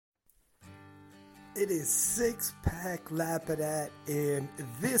It is Six Pack Lapidat, and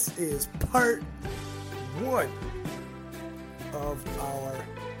this is part one of our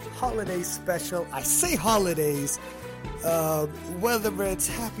holiday special. I say holidays, whether it's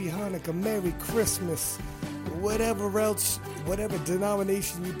Happy Hanukkah, Merry Christmas, whatever else, whatever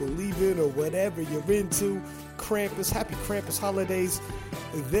denomination you believe in or whatever you're into, Krampus, Happy Krampus holidays.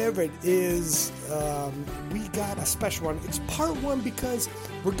 There it is. We got a special one. It's part one because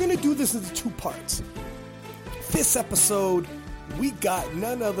we're going to do this into two parts. This episode, we got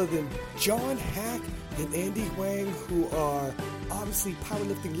none other than John Hack and Andy Huang, who are obviously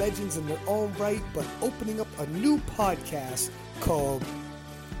powerlifting legends in their own right, but opening up a new podcast called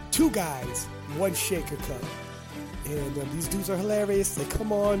Two Guys, One Shaker Cup. And these dudes are hilarious. They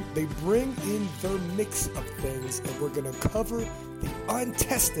come on, they bring in their mix of things, and we're going to cover the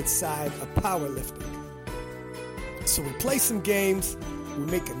untested side of powerlifting. So we play some games, we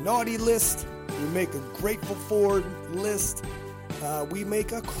make a naughty list, we make a grateful for list, we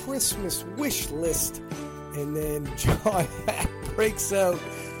make a Christmas wish list, and then John breaks out,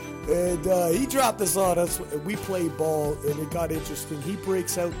 and he dropped this on us. We played ball, and it got interesting. He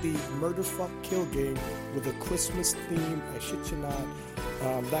breaks out the Murder Fuck Kill game with a Christmas theme. I shit you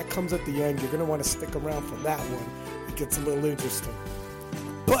not. That comes at the end. You're going to want to stick around for that one. It gets a little interesting.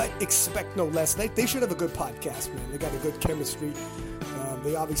 But expect no less. They should have a good podcast, man. They got a good chemistry.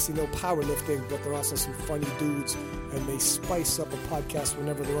 They obviously know powerlifting, but they're also some funny dudes, and they spice up a podcast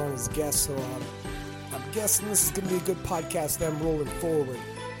whenever they're on as guests. So I'm guessing this is going to be a good podcast, them rolling forward.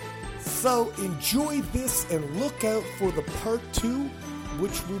 So enjoy this and look out for the part two,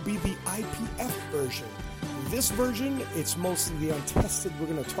 which will be the IPF version. This version, it's mostly the untested we're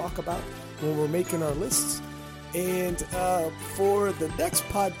going to talk about when we're making our lists. And for the next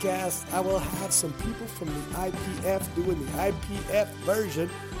podcast, I will have some people from the IPF doing the IPF version.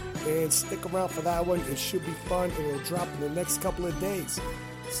 And stick around for that one. It should be fun, and it'll drop in the next couple of days.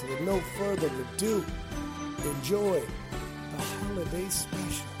 So with no further ado, enjoy the holiday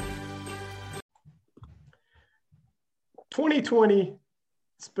special. 2020,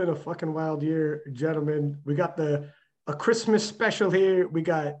 it's been a fucking wild year, gentlemen. We got a Christmas special here. We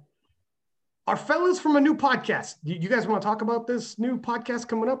got our fellas from a new podcast. You guys want to talk about this new podcast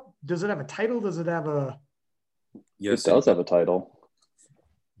coming up? Does it have a title? Does it have a... Yes, it does have a title.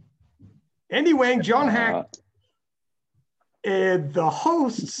 Andy Wang, John Hack, and the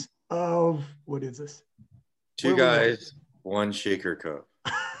hosts of... What is this? Two Guys, One Shaker Cup.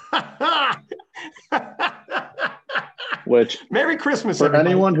 Which, Merry Christmas, for everybody.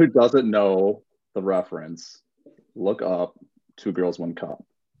 anyone who doesn't know the reference, look up Two Girls, One Cup.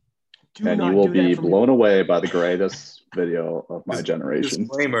 And you will be blown away by the greatest video of my generation.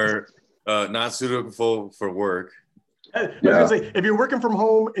 Disclaimer, not suitable for work. I was gonna say, if you're working from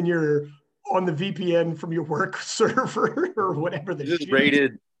home and you're on the VPN from your work server or whatever the Just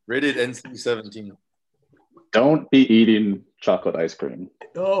rated NC-17. Don't be eating chocolate ice cream.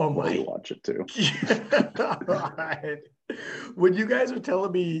 Oh while my! You watch it too. God. When you guys are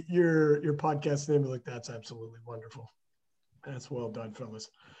telling me your podcast name, like that's absolutely wonderful. That's well done, fellas.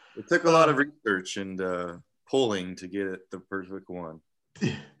 It took a lot of research and polling to get it the perfect one.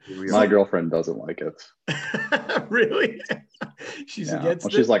 My girlfriend doesn't like it. Really? She's against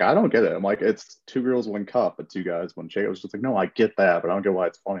it? She's like, I don't get it. I'm like, it's Two Girls, One Cup, but Two Guys, One Shake. I was just like, no, I get that, but I don't get why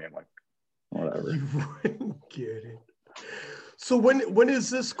it's funny. I'm like, whatever. You wouldn't get it. So when is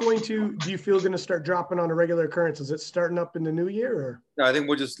this going to, do you feel, going to start dropping on a regular occurrence? Is it starting up in the new year? Or? No, I think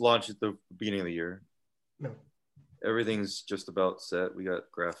we'll just launch at the beginning of the year. No. Everything's just about set. We got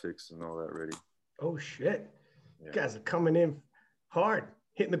graphics and all that ready. Oh, shit. Yeah. You guys are coming in hard,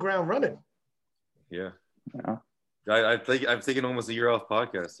 hitting the ground running. Yeah. I'm taking almost a year off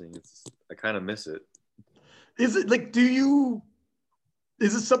podcasting. I kind of miss it. Is it like,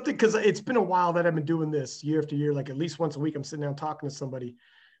 is it something, because it's been a while that I've been doing this year after year, like at least once a week I'm sitting down talking to somebody.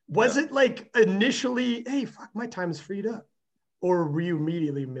 Was it like initially, hey, fuck, my time is freed up? Or were you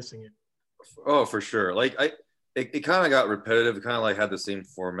immediately missing it? Oh, for sure. Like it kind of got repetitive. It kind of like had the same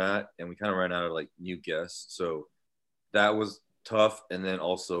format, and we kind of ran out of like new guests. So that was tough. And then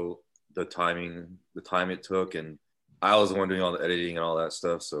also the time it took, and I was the one doing all the editing and all that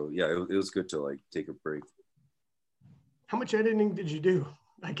stuff. So yeah, it was good to like take a break. How much editing did you do?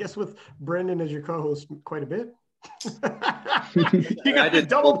 I guess with Brendan as your co-host, quite a bit. You got to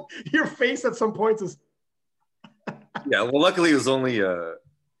double your face at some points. Yeah, well, luckily it was only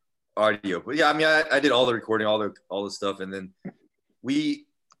audio, but yeah, I mean, I did all the recording, all the stuff, and then we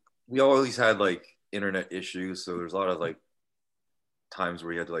always had like internet issues, so there's a lot of like times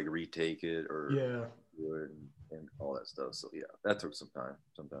where you had to like retake it or do it and all that stuff. So yeah, that took some time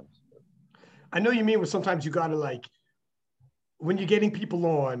sometimes. I know you mean where sometimes you gotta like when you're getting people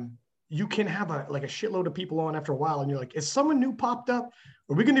on, you can have a shitload of people on after a while, and you're like, is someone new popped up?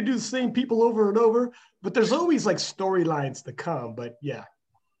 Are we gonna do the same people over and over? But there's always like storylines to come. But yeah,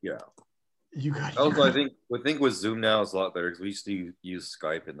 you got. Also, I think with Zoom now it's a lot better because we used to use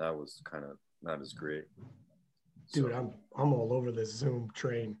Skype, and that was kind of not as great. Dude, I'm all over this Zoom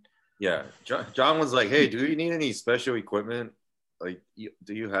train. Yeah, John was like, "Hey, do you need any special equipment? Like,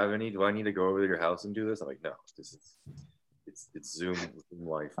 do you have any? Do I need to go over to your house and do this?" I'm like, "No, this is it's Zoom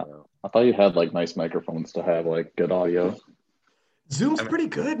life now." I thought you had like nice microphones to have like good audio. Zoom's pretty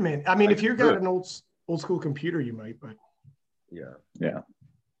good, man. I mean, if you've got an old school computer, you might, but yeah,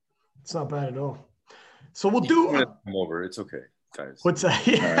 it's not bad at all. So we'll do. Come over. It's okay, guys. What's that?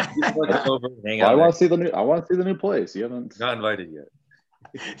 Yeah. Right. Over, I want to see the new. I want to see the new place. You haven't not invited yet.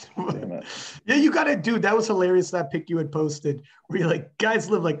 Yeah, you got it, dude. That was hilarious. That pic you had posted where you're like, guys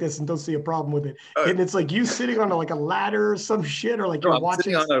live like this and don't see a problem with it. And it's like you sitting on a ladder or some shit, or like you're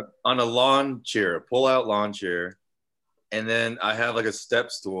watching sitting on a lawn chair, a pull-out lawn chair, and then I have like a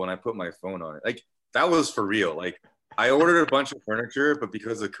step stool and I put my phone on it. Like that was for real. Like I ordered a bunch of furniture, but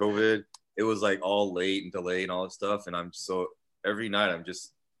because of COVID, it was like all late and delayed and all that stuff. And every night I'm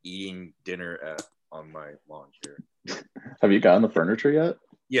just eating dinner on my lawn chair. Have you gotten the furniture yet?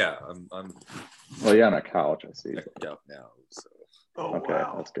 Yeah, I'm. Well, yeah, on a couch. I see. Out now. So. Oh, okay,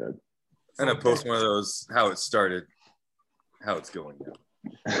 wow. That's good. I'm gonna post one of those. How it started, how it's going now.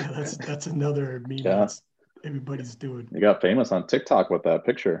 Yeah, that's another meme. Yeah. Everybody's doing. You got famous on TikTok with that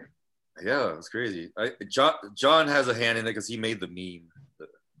picture. Yeah, it's crazy. John has a hand in it because he made the meme.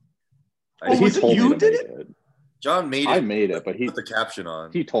 Was it you did it? John made it. I made it, but he put the caption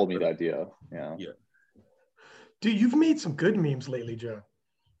on. He told me the idea. Yeah. Dude, you've made some good memes lately, John.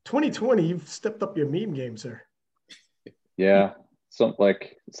 2020, you've stepped up your meme game, sir. Yeah.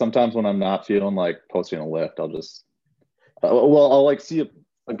 Sometimes when I'm not feeling like posting a lift, I'll just I'll like see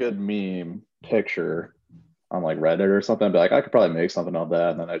a good meme picture on like Reddit or something. I'd be like, I could probably make something of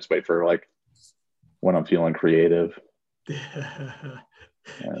that, and then I just wait for like when I'm feeling creative. Yeah,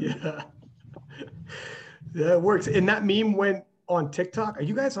 it works. And that meme went on TikTok. Are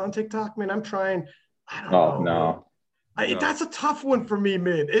you guys on TikTok, man? I'm trying. I don't know. No. That's a tough one for me,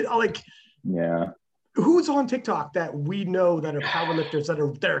 man. Yeah. Who's on TikTok that we know that are powerlifters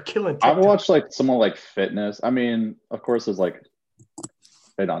that are killing TikTok? I've watched like someone like fitness. I mean, of course, there's like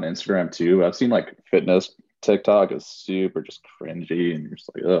it on Instagram too. I've seen like fitness TikTok is super just cringy, and you're just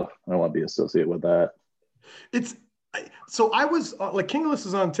like, oh, I don't want to be associated with that. So I was like, King List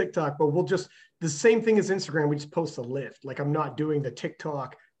is on TikTok, but we'll just the same thing as Instagram. We just post a lift. Like I'm not doing the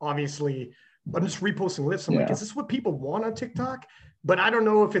TikTok, obviously. I'm just reposting lifts. I'm like, is this what people want on TikTok? But I don't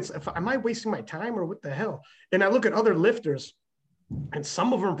know if am I wasting my time or what the hell? And I look at other lifters, and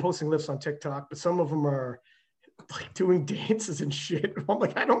some of them are posting lifts on TikTok, but some of them are like doing dances and shit. I'm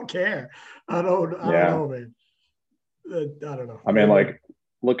like, I don't care. I don't know, man. I don't know. I mean, like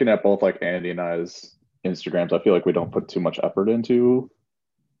looking at both like Andy and I's Instagrams, I feel like we don't put too much effort into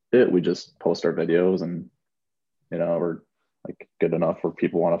it. We just post our videos, and we're like good enough where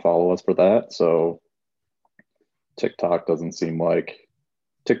people want to follow us for that. So TikTok seems like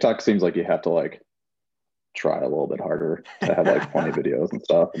you have to like try a little bit harder to have like funny videos and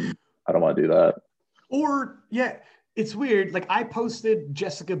stuff, and I don't want to do that. Or it's weird. Like I posted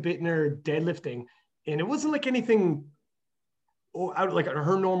Jessica Bittner deadlifting, and it wasn't like anything like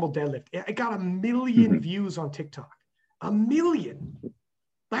her normal deadlift. I got 1 million views on TikTok. 1 million.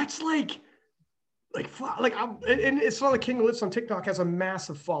 That's and it's not like King of Lifts on TikTok has a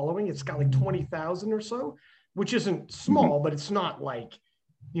massive following. It's got like 20,000 or so, which isn't small, but it's not like,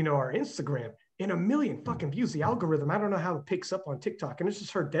 our Instagram. And 1 million fucking views, the algorithm, I don't know how it picks up on TikTok, and it's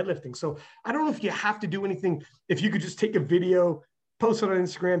just her deadlifting. So I don't know if you have to do anything. If you could just take a video, post it on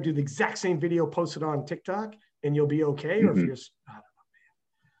Instagram, do the exact same video, post it on TikTok, and you'll be okay. Or if you're, I don't know,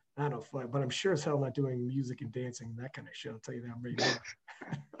 man. I don't know, but I'm sure as hell not doing music and dancing and that kind of shit. I'll tell you that right now.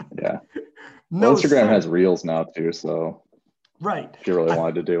 Yeah. Well, Instagram has Reels now too, so right. If you really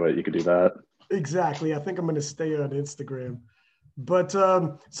wanted to do it, you could do that. Exactly. I think I'm going to stay on Instagram. But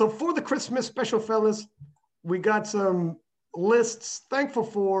so for the Christmas special, fellas, we got some lists. Thankful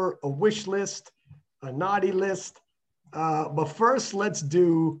for a wish list, a naughty list. But first, let's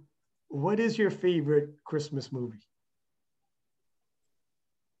do, what is your favorite Christmas movie?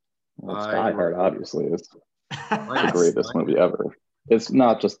 Well, it's Die Hard, obviously. It's the greatest movie ever. It's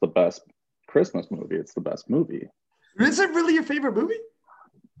not just the best Christmas movie, it's the best movie. Is it really your favorite movie?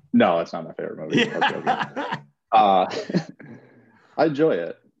 No, it's not my favorite movie. Yeah. I enjoy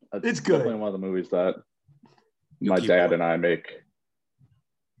it. It's good. Definitely one of the movies that my dad and I make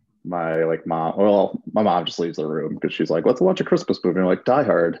my like mom. Well, my mom just leaves the room because she's like, "Let's watch a Christmas movie." And I'm like, Die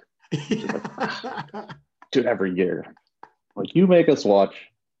Hard. She's like, "Dude, every year, like you make us watch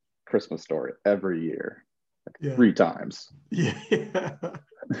Christmas Story every year, like Yeah. 3 times. Yeah.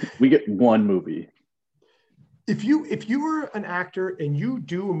 We get one movie." If you were an actor and you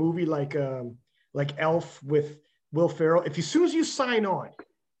do a movie like Elf with Will Ferrell, if as soon as you sign on,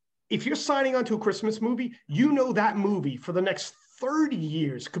 if you're signing on to a Christmas movie, you know that movie for the next 30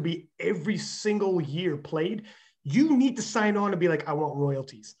 years could be every single year played. You need to sign on and be like, I want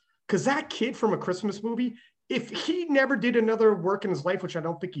royalties. Because that kid from a Christmas movie, if he never did another work in his life, which I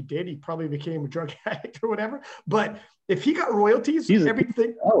don't think he did, he probably became a drug addict or whatever. But if he got royalties,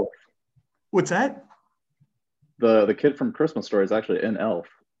 everything. Oh, What's that? the kid from Christmas Story is actually in Elf.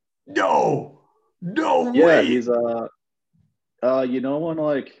 No Yeah, way. he's you know when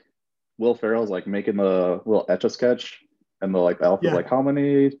like Will Ferrell's like making the little etch a sketch, and the like Elf is like, "How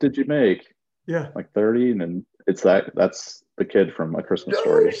many did you make?" Yeah. Like 30, and that's the kid from A Christmas No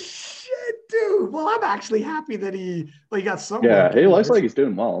Story. shit, dude. Well, I'm actually happy that he got some Yeah, work. he looks like he's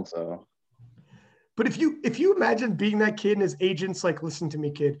doing well. So, but if you imagine being that kid and his agent's like, listen to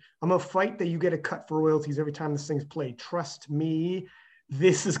me, kid, I'm gonna fight that you get a cut for royalties every time this thing's played. Trust me,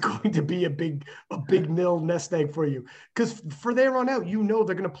 this is going to be a big nil nest egg for you. Because for there on out, you know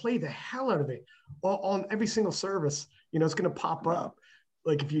they're gonna play the hell out of it on every single service. You know, it's gonna pop up.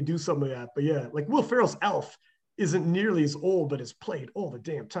 Like if you do something like that. But yeah, like Will Ferrell's Elf isn't nearly as old, but is played all the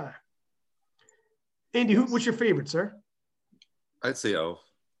damn time. Andy, what's your favorite, sir? I'd say Elf.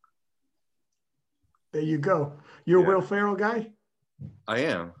 There you go. You're a Will Ferrell guy? I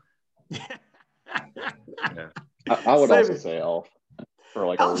am. yeah. I would also say Elf for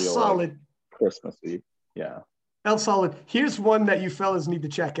like Elf a real solid. Like, Christmassy. Yeah. Elf solid. Here's one that you fellas need to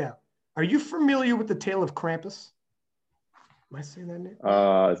check out. Are you familiar with the Tale of Krampus? Am I saying that name?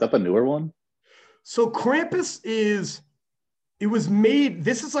 Is that the newer one? So Krampus it was made,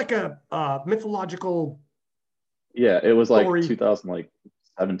 this is like a mythological. Yeah, it was like story.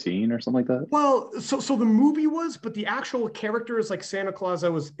 2017 or something like that. Well, so the movie was, but the actual character is like Santa Claus.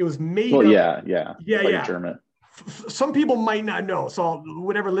 It was made. Well, up. yeah. Like German. Some people might not know. So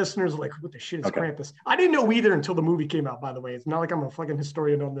whatever listeners are like, what the shit is Krampus? I didn't know either until the movie came out, by the way. It's not like I'm a fucking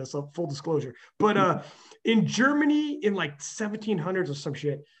historian on this, so full disclosure. But in Germany in like 1700s or some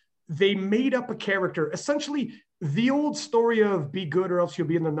shit, they made up a character. Essentially, the old story of be good or else you'll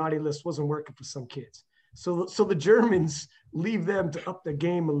be in the naughty list wasn't working for some kids. So the Germans leave them to up the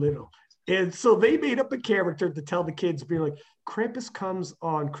game a little. And so they made up a character to tell the kids, being like, Krampus comes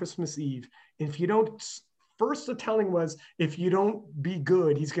on Christmas Eve. And if you don't, first the telling was, if you don't be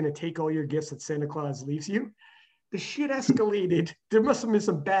good, he's going to take all your gifts that Santa Claus leaves you. The shit escalated. There must have been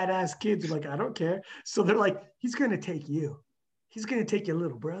some badass kids who are like, I don't care. So they're like, he's going to take you. He's going to take your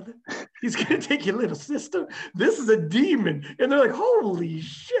little brother. He's going to take your little sister. This is a demon. And they're like, holy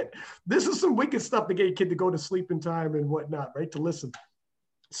shit. This is some wicked stuff to get a kid to go to sleep in time and whatnot, right? To listen.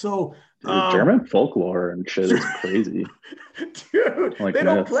 So German folklore and shit is crazy. Dude, like they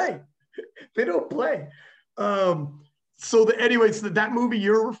don't play. They don't play. Anyways, that movie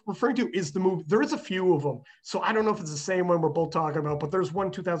you're referring to is the movie. There is a few of them. So I don't know if it's the same one we're both talking about, but there's one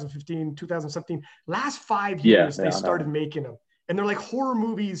 2015, 2017. Last 5 years, they started making them. And they're like horror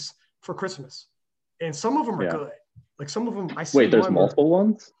movies for Christmas. And some of them are good. Like some of them, I see. Wait, there's multiple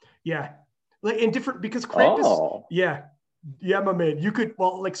ones? Yeah. Like in different, because Krampus, yeah, my man. You could,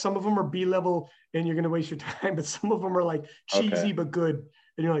 like some of them are B-level and you're going to waste your time, but some of them are like cheesy but good.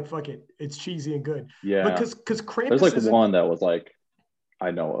 And you're like, fuck it. It's cheesy and good. Yeah. Because Krampus there's like one that was like,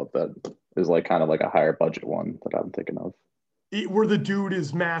 I know of that is like kind of like a higher budget one that I'm thinking of. Where the dude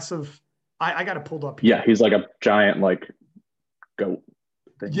is massive. I got it pulled up here. Yeah, he's like a giant like goat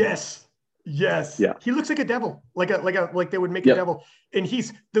thing. Yes. Yeah. He looks like a devil, like they would make a devil. And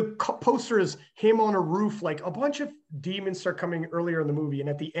the poster is him on a roof. Like a bunch of demons start coming earlier in the movie, and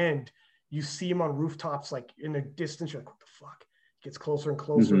at the end, you see him on rooftops, like in the distance. You're like, what the fuck? It gets closer and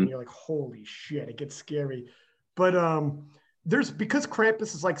closer, and you're like, holy shit! It gets scary. But because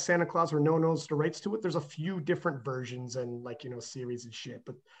Krampus is like Santa Claus, or no one knows the rights to it. There's a few different versions and series and shit.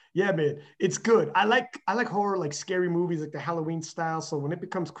 But yeah, man, it's good. I like horror, like scary movies, like the Halloween style. So when it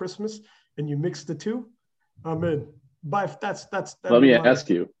becomes Christmas and you mix the two, I'm in. But that's. Let me ask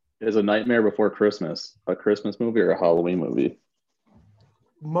you: is A Nightmare Before Christmas a Christmas movie or a Halloween movie?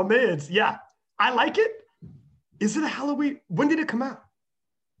 My man's, yeah, I like it. Is it a Halloween? When did it come out?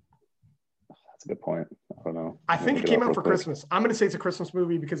 That's a good point. I don't know. I think it came out for Christmas. I'm going to say it's a Christmas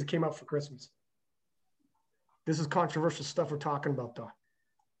movie because it came out for Christmas. This is controversial stuff we're talking about, though.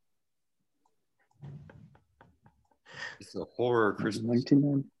 It's a horror Christmas.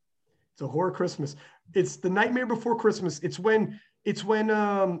 It's a horror Christmas. It's the Nightmare Before Christmas. It's when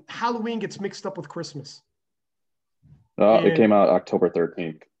Halloween gets mixed up with Christmas. It came out October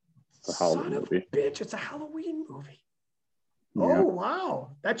 13th. It's a Son Halloween of movie. a bitch, it's a Halloween movie. Yeah. Oh,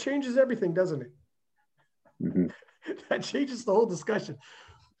 wow. That changes everything, doesn't it? Mm-hmm. That changes the whole discussion.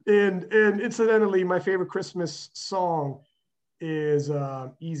 And incidentally, my favorite Christmas song is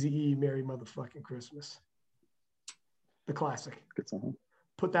Eazy-E, Merry Motherfucking Christmas. The classic. Good song.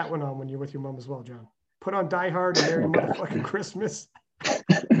 Put that one on when you're with your mom as well, John. Put on Die Hard and Merry Motherfucking Christmas.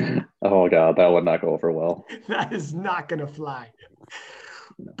 Oh, God, that would not go over well. That is not going to fly.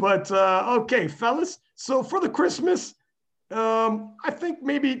 But, okay, fellas. So for the Christmas, I think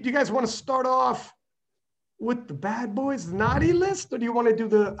maybe do you guys want to start off with the bad boys naughty list, or do you want to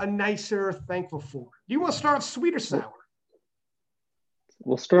do a nicer thankful for? Do you want to start off sweet or sour?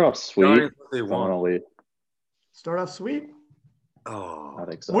 We'll start off sweet. What they want. Start off sweet. Oh, I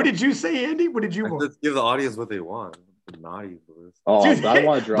think so. What did you say, Andy? What did you want? Let's give the audience what they want. The naughty list. Oh, Dude, I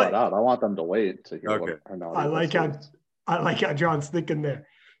want to draw but- it out. I want them to wait to hear Okay. what our naughty I like list is. I like how John's thinking there.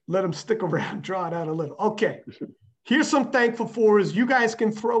 Let him stick around, draw it out a little. Okay. Here's some thankful fors. You guys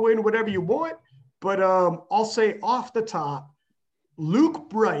can throw in whatever you want, but I'll say off the top, Luke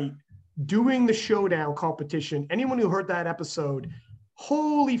Bright doing the showdown competition. Anyone who heard that episode,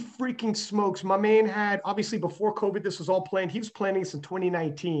 holy freaking smokes. My man had, obviously before COVID, this was all planned. He was planning this in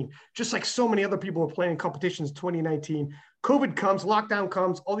 2019, just like so many other people were planning competitions in 2019. COVID comes, lockdown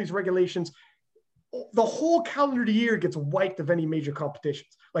comes, all these regulations. The whole calendar year gets wiped of any major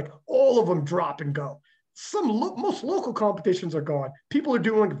competitions. Like all of them drop and go. Most local competitions are gone. People are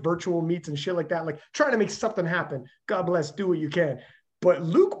doing like virtual meets and shit like that, like trying to make something happen. God bless, do what you can. But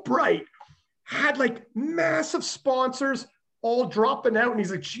Luke Bright had like massive sponsors all dropping out, and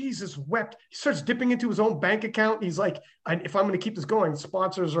he's like, Jesus wept. He starts dipping into his own bank account. He's like, if I'm going to keep this going,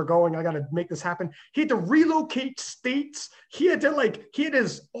 sponsors are going, I got to make this happen. He had to relocate states. He had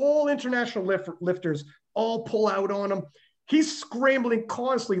his all international lifters all pull out on him. He's scrambling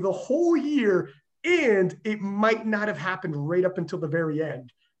constantly the whole year, and it might not have happened right up until the very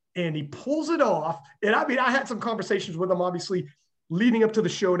end. And he pulls it off. And I mean, I had some conversations with him, obviously, leading up to the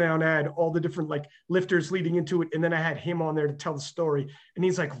showdown. I had all the different like lifters leading into it. And then I had him on there to tell the story. And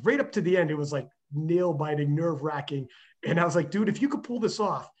he's like, right up to the end, it was like nail biting, nerve wracking. And I was like, dude, if you could pull this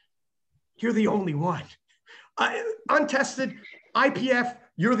off, you're the only one. Untested, IPF,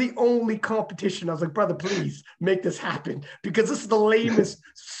 you're the only competition. I was like, brother, please make this happen, because this is the lamest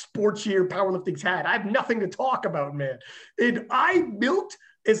sports year powerlifting's had. I have nothing to talk about, man. And I milked,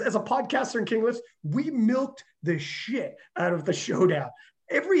 as a podcaster in King Lifts, we milked the shit out of the showdown.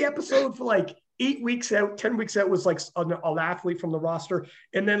 Every episode for like 8 weeks out, 10 weeks out was like an athlete from the roster.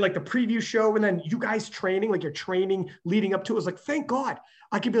 And then like the preview show, and then you guys training, like your training leading up to it was like, thank God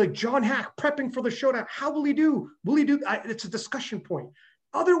I could be like John Hack prepping for the showdown. How will he do? Will he do? It's a discussion point.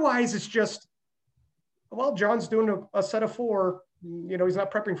 Otherwise, it's just, well, John's doing a set of 4. You know, he's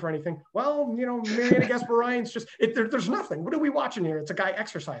not prepping for anything. Well, you know, Mariana Gasparyan's just, there's nothing. What are we watching here? It's a guy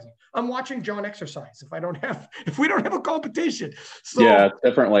exercising. I'm watching John exercise if we don't have a competition. So yeah, it's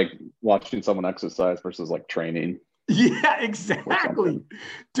different, like watching someone exercise versus like training. Yeah, exactly.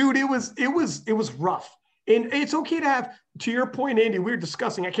 Dude, it was rough. And it's okay to have, to your point, Andy, we were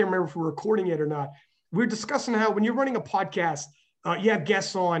discussing, I can't remember if we're recording it or not. We were discussing how when you're running a podcast, you have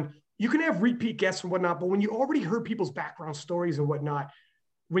guests on, you can have repeat guests and whatnot, but when you already heard people's background stories and whatnot,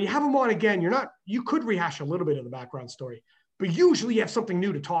 when you have them on again, you could rehash a little bit of the background story, but usually you have something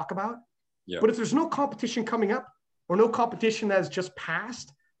new to talk about. Yeah. But if there's no competition coming up, or no competition that's just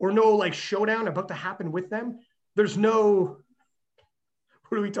passed, or no like showdown about to happen with them, there's no,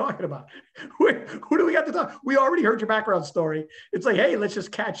 what are we talking about? Who do we got to talk? We already heard your background story. It's like, hey, let's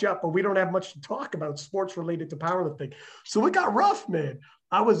just catch up, but we don't have much to talk about sports related to powerlifting. So it got rough, man.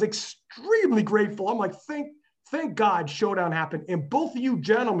 I was extremely grateful. I'm like, thank God showdown happened. And both of you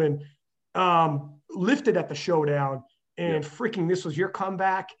gentlemen lifted at the showdown, and freaking this was your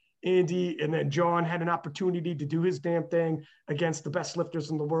comeback, Andy. And then John had an opportunity to do his damn thing against the best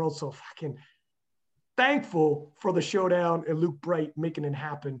lifters in the world. So fucking thankful for the showdown and Luke Bright making it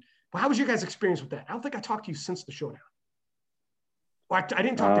happen. Well, how was your guys' experience with that? I don't think I talked to you since the showdown. Well, I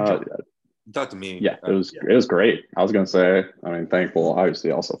didn't talk to John. Talk to me. Yeah, it was great. I was gonna say, I mean, thankful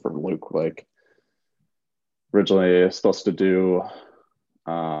obviously also for Luke. Like originally supposed to do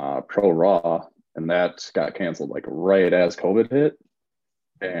Pro Raw, and that got canceled like right as COVID hit.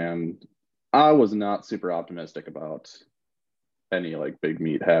 And I was not super optimistic about any like big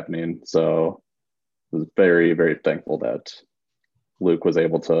meet happening. So I was very, very thankful that Luke was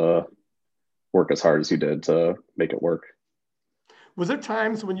able to work as hard as he did to make it work. Was there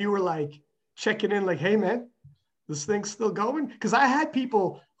times when you were like checking in, like, hey man, this thing's still going? Because I had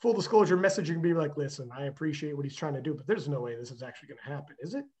people, full disclosure, messaging me like, listen, I appreciate what he's trying to do, but there's no way this is actually going to happen,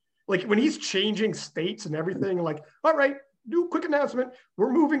 is it? Like when he's changing states and everything, like, all right, do quick announcement.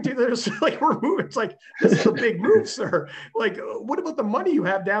 We're moving to this. Like we're moving. It's like, this is a big move, sir. Like, what about the money you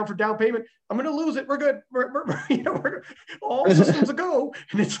have down for down payment? I'm going to lose it. We're good. We're all systems a go.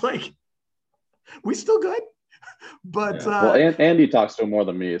 And it's like, we still good. But well, Andy talks to him more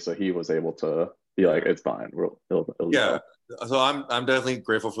than me, so he was able to be like, it's fine. It'll yeah. So I'm definitely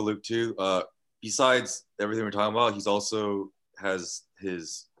grateful for Luke too. Besides everything we're talking about, he's also has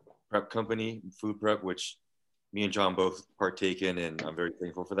his prep company, Food Prep, which me and John both partake in, and I'm very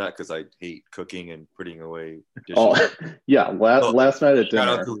thankful for that because I hate cooking and putting away dishes. Oh, yeah. Last night at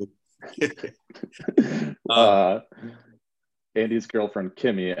dinner, Andy's girlfriend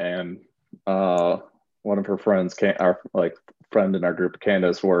Kimmy and one of her friends, our like friend in our group,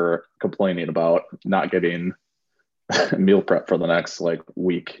 Candace, were complaining about not getting meal prep for the next like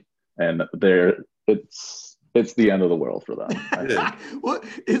week, and it's the end of the world for them. What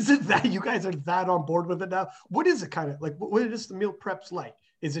is it that you guys are that on board with it now? What is it kind of like? What is the meal preps like?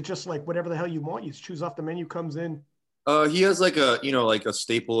 Is it just like whatever the hell you want? You just choose off the menu, comes in. He has like a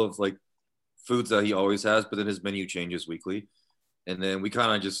staple of like foods that he always has, but then his menu changes weekly, and then we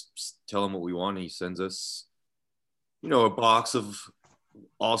kind of just tell him what we want, and he sends us, a box of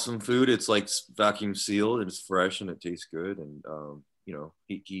awesome food. It's like vacuum sealed and it's fresh and it tastes good, and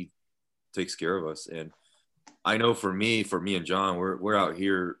he takes care of us. And I know for me and John, we're out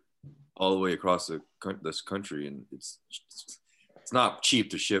here all the way across this country, and it's not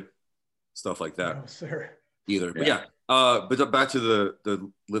cheap to ship stuff like that. No, sir. Either. But yeah. But back to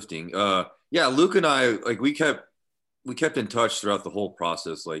the lifting. Luke and I, like, we kept in touch throughout the whole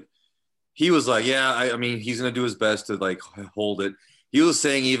process. Like, he was like, I mean, he's gonna do his best to like hold it. He was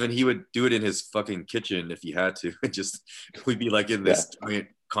saying even he would do it in his fucking kitchen if he had to. We'd be like in this giant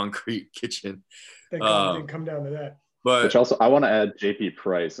concrete kitchen. Thank God it didn't come down to that. But which also, I want to add JP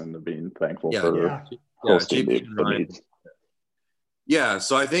Price into being thankful for hosting the meet. Yeah,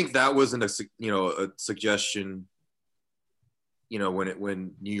 so I think that wasn't a suggestion.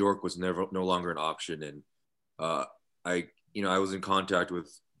 When New York was no longer an option, and I was in contact with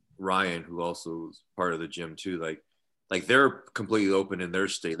Ryan, who also was part of the gym too. Like they're completely open in their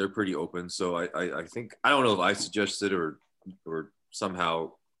state. They're pretty open. So I think, I don't know if I suggested or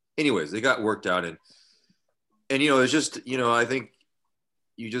somehow, anyways, they got worked out, and it's just, I think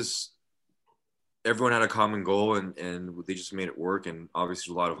everyone had a common goal, and they just made it work. And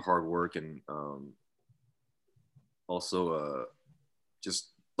obviously a lot of hard work, and also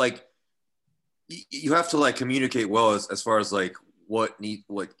just like you have to like communicate well as far as like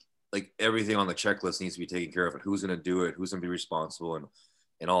like everything on the checklist needs to be taken care of, and who's going to do it, who's going to be responsible,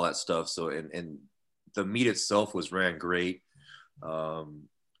 and all that stuff. So, and the meet itself was ran great.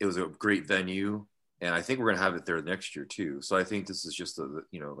 It was a great venue, and I think we're going to have it there next year too. So I think this is just the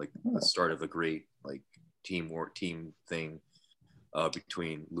start of a great like team thing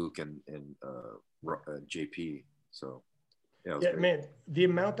between Luke and JP. So yeah, man, the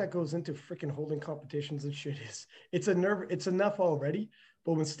amount that goes into freaking holding competitions and shit it's enough already.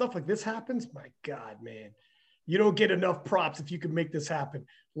 But when stuff like this happens, my God, man, you don't get enough props if you can make this happen.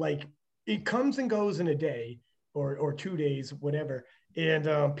 Like, it comes and goes in a day or 2 days, whatever.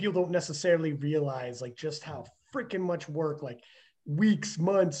 And people don't necessarily realize like just how freaking much work, like weeks,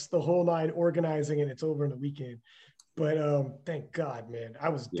 months, the whole nine organizing, and it's over in a weekend. But thank God, man, I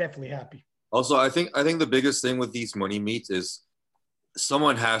was definitely happy. Also, I think the biggest thing with these money meets is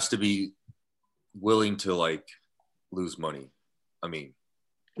someone has to be willing to like lose money. I mean,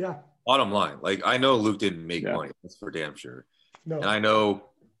 bottom line, like I know Luke didn't make money, that's for damn sure. No. And I know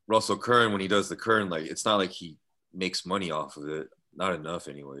Russell Kern, when he does the Kern, like it's not like he makes money off of it, not enough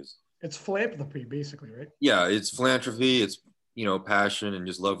anyways. It's philanthropy basically, right? Yeah, it's philanthropy, it's passion and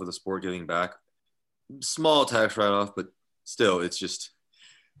just love for the sport, giving back. Small tax write-off, but still, it's just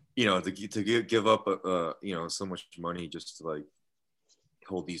to give up so much money just to like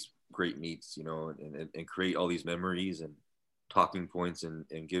hold these great meets, and create all these memories and talking points, and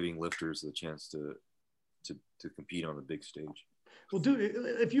giving lifters the chance to compete on the big stage. Well, dude,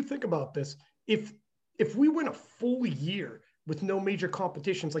 if you think about this, if we went a full year with no major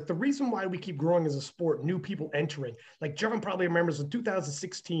competitions, like the reason why we keep growing as a sport, new people entering, like John probably remembers in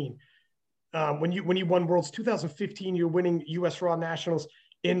 2016, when you won Worlds, 2015, you're winning US Raw Nationals.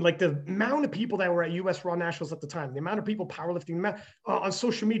 And like the amount of people that were at US Raw Nationals at the time, the amount of people powerlifting, on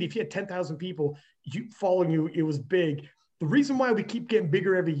social media, if you had 10,000 people following you, it was big. The reason why we keep getting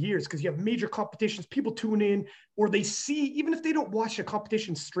bigger every year is because you have major competitions, people tune in, or they see, even if they don't watch the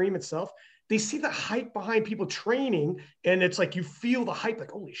competition stream itself, they see the hype behind people training. And it's like, you feel the hype, like,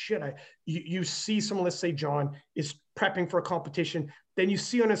 holy shit. You see someone, let's say John is prepping for a competition. Then you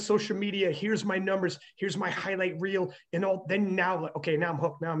see on his social media, here's my numbers, here's my highlight reel. And all, then now, like, okay, now I'm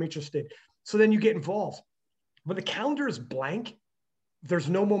hooked. Now I'm interested. So then you get involved. When the calendar is blank, there's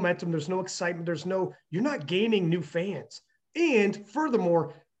no momentum, there's no excitement, you're not gaining new fans. And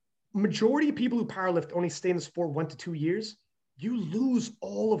furthermore, majority of people who powerlift only stay in the sport 1 to 2 years. You lose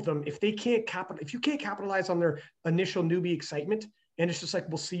all of them if you can't capitalize on their initial newbie excitement, and it's just like,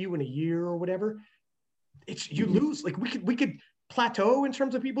 we'll see you in a year or whatever. You lose. Like, we could plateau in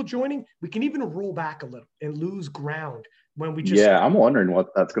terms of people joining. We can even roll back a little and lose ground when we just. Yeah, I'm wondering what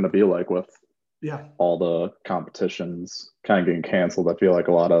that's going to be like with yeah, all the competitions kind of getting canceled. I feel like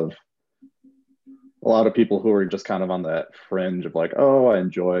a lot of people who are just kind of on that fringe of like, oh, I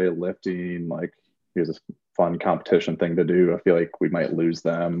enjoy lifting, like here's a fun competition thing to do. I feel like we might lose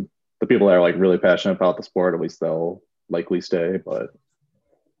them. The people that are like really passionate about the sport, at least they'll likely stay, but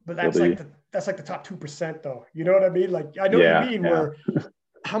that's like the top 2% though. You know what I mean? Like, I know what you mean, where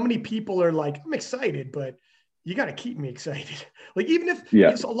how many people are like, I'm excited, but you got to keep me excited. Like, even if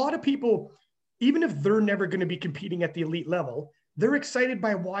it's a lot of people, even if they're never going to be competing at the elite level, they're excited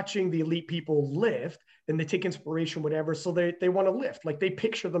by watching the elite people lift, and they take inspiration, whatever. So they want to lift. Like, they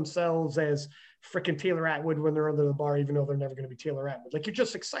picture themselves as freaking Taylor Atwood when they're under the bar, even though they're never going to be Taylor Atwood. Like, you're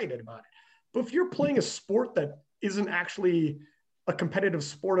just excited about it. But if you're playing a sport that isn't actually a competitive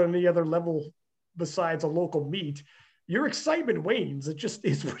sport on any other level besides a local meet, your excitement wanes. It just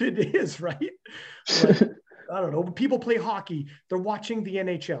is what it is, right? Like, I don't know. People play hockey. They're watching the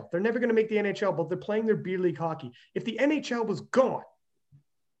NHL. They're never going to make the NHL, but they're playing their beer league hockey. If the NHL was gone,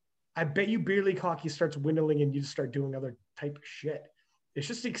 I bet you beer league hockey starts dwindling and you just start doing other type of shit. It's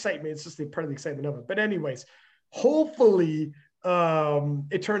just the excitement. It's just the part of the excitement of it. But anyways, hopefully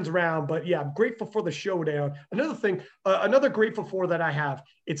it turns around. But yeah, I'm grateful for the showdown. Another thing, another grateful for that I have,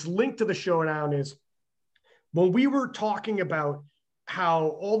 it's linked to the showdown, is when we were talking about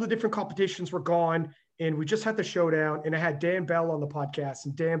how all the different competitions were gone and we just had the showdown, and I had Dan Bell on the podcast,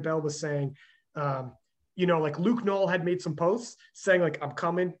 and Dan Bell was saying, like Luke Knoll had made some posts saying like, I'm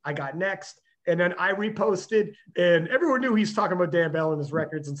coming, I got next. And then I reposted, and everyone knew he's talking about Dan Bell and his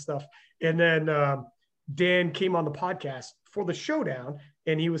records and stuff. And then Dan came on the podcast for the showdown,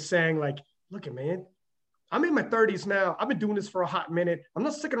 and he was saying like, look at, man, I'm in my 30s now. I've been doing this for a hot minute. I'm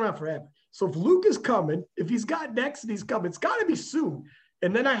not sticking around forever. So if Luke is coming, if he's got next and he's coming, it's got to be soon.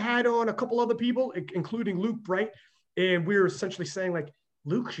 And then I had on a couple other people, including Luke Bright, and we were essentially saying like,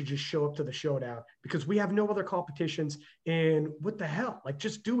 Luke should just show up to the showdown because we have no other competitions. And what the hell? Like,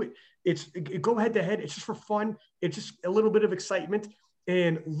 just do it. Go head to head. It's just for fun. It's just a little bit of excitement.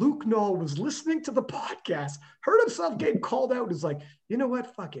 And Luke Knoll was listening to the podcast, heard himself getting called out, and is like, you know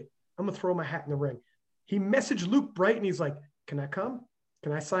what? Fuck it. I'm going to throw my hat in the ring. He messaged Luke Bright, and he's like, can I come?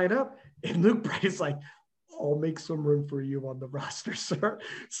 Can I sign up? And Luke Bright is like, I'll make some room for you on the roster, sir.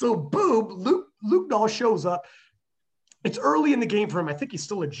 So boom, Luke Knoll shows up. It's early in the game for him. I think he's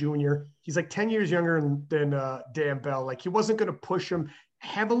still a junior. He's like 10 years younger than Dan Bell. Like, he wasn't going to push him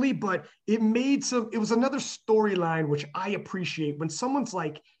heavily, but it was another storyline, which I appreciate when someone's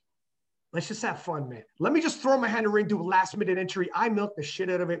like, let's just have fun, man. Let me just throw my hand in the ring, do a last minute entry. I milked the shit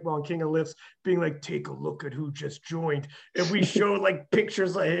out of it on King of Lifts, being like, take a look at who just joined. And we showed like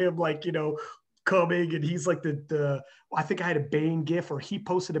pictures of him, like, coming, and he's like I think I had a Bane gif, or he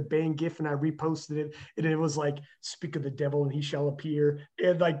posted a Bane gif and I reposted it, and it was like, speak of the devil and he shall appear,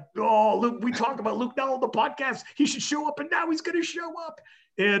 and like, oh, Luke, we talk about Luke now on the podcast, he should show up, and now he's going to show up.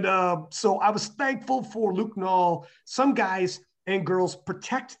 And so I was thankful for Luke Knoll. Some guys and girls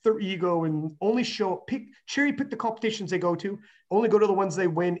protect their ego and only cherry pick the competitions they go to, only go to the ones they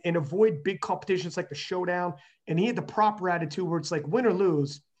win, and avoid big competitions like the showdown. And he had the proper attitude where it's like, win or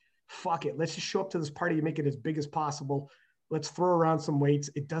lose, fuck it. Let's just show up to this party and make it as big as possible. Let's throw around some weights.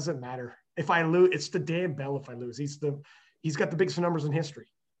 It doesn't matter. If I lose, it's the Dan Bell. If I lose, he's got the biggest numbers in history.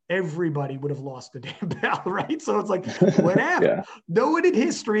 Everybody would have lost to Dan Bell, right? So it's like, whatever. Yeah. No one in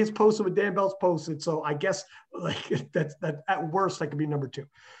history has posted what Dan Bell's posted. So I guess like that at worst, that could be number 2.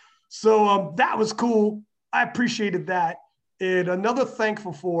 So that was cool. I appreciated that. And another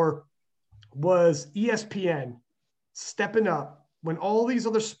thankful for was ESPN stepping up when all these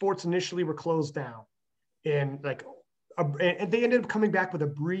other sports initially were closed down, and and they ended up coming back with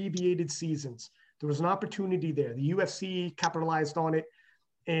abbreviated seasons. There was an opportunity there. The UFC capitalized on it,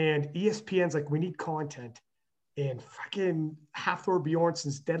 and ESPN's like, we need content. And fucking Hafthor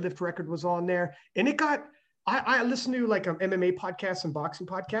Bjornsson's deadlift record was on there, and it got I listen to like MMA podcasts and boxing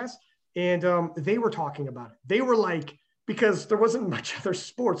podcasts, and they were talking about it. They were like, because there wasn't much other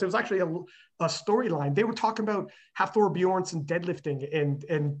sports. It was actually a storyline. They were talking about Hafthor Bjornsson deadlifting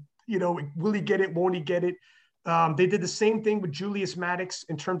and you know, will he get it? Won't he get it? They did the same thing with Julius Maddox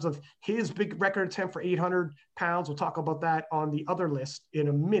in terms of his big record attempt for 800 pounds. We'll talk about that on the other list in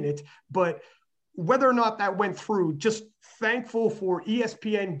a minute. But whether or not that went through, just thankful for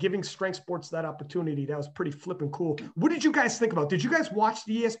ESPN giving Strength Sports that opportunity. That was pretty flipping cool. What did you guys think about? Did you guys watch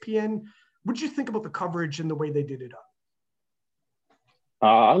the ESPN? What did you think about the coverage and the way they did it up?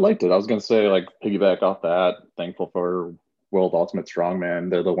 I liked it. I was going to say, like, piggyback off that, thankful for World Ultimate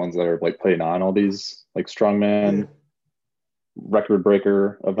Strongman. They're the ones that are like putting on all these like strongman record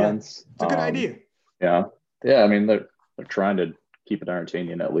breaker events. Yeah, it's a good idea. Yeah. I mean, they're trying to keep it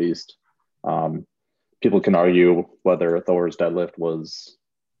entertaining at least. People can argue whether Thor's deadlift was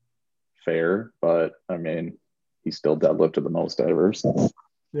fair, but I mean, he still deadlifted the most ever. So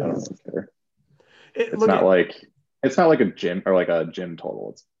I don't really care. It's not like a gym or like a gym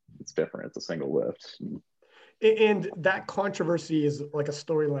total. It's different. It's a single lift. And that controversy is like a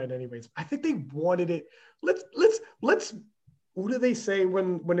storyline anyways. I think they wanted it. Let's, what do they say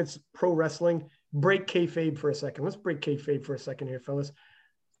when it's pro wrestling? Break kayfabe for a second. Let's break kayfabe for a second here, fellas.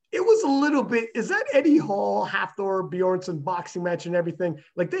 It was a little bit, is that Eddie Hall, Hafthor Bjornsson boxing match and everything?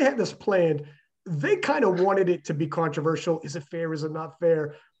 Like they had this planned. They kind of wanted it to be controversial. Is it fair? Is it not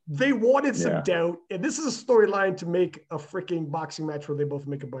fair? They wanted some doubt. And this is a storyline to make a freaking boxing match where they both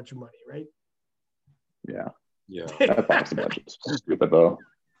make a bunch of money, right? Yeah. Yeah. That boxing match is stupid though.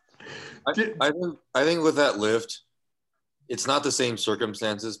 I think with that lift, it's not the same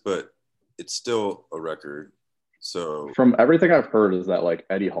circumstances, but it's still a record. So from everything I've heard is that like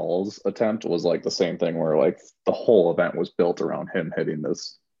Eddie Hall's attempt was like the same thing where like the whole event was built around him hitting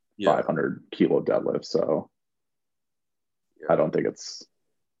this 500 kilo deadlift. So I don't think it's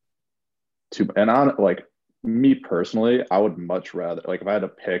too, and on like me personally, I would much rather, like if I had to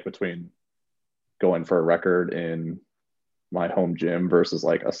pick between going for a record in my home gym versus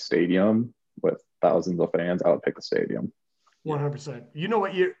like a stadium with thousands of fans, I would pick the stadium. 100%. You know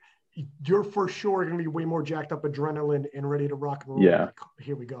what? You're for sure going to be way more jacked up adrenaline and ready to rock and roll. Yeah. Like,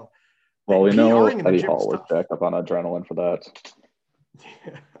 here we go. Well, we know Eddie Hall was jacked up on adrenaline for that.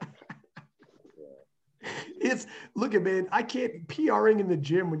 It's look at man, I can't PRing in the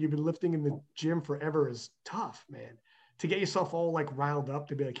gym when you've been lifting in the gym forever is tough, man. To get yourself all like riled up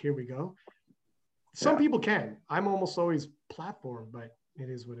to be like, here we go. Some people can. I'm almost always platform, but it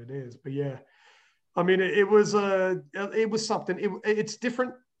is what it is. But yeah, I mean, it was something. It's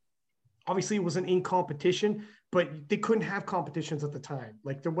different. Obviously, it wasn't in competition, but they couldn't have competitions at the time.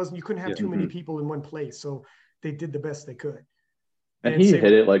 Like you couldn't have too many people in one place, so they did the best they could. And he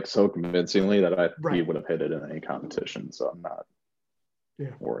hit it like so convincingly that he would have hit it in any competition. So I'm not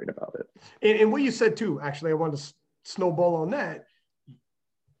worried about it. And what you said too, actually, I wanted to snowball on that.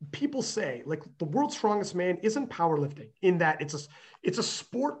 People say like the world's strongest man isn't powerlifting in that it's a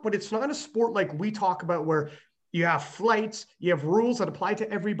sport, but it's not a sport like we talk about where you have flights, you have rules that apply to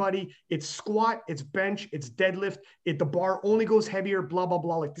everybody. It's squat, it's bench, it's deadlift. The bar only goes heavier, blah, blah,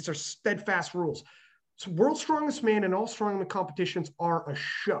 blah. Like these are steadfast rules. So world's strongest man and all strongman competitions are a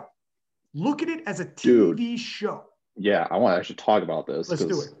show. Look at it as a TV show. Yeah, I want to actually talk about this. Let's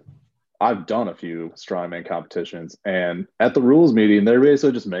do it. I've done a few strongman competitions, and at the rules meeting, they're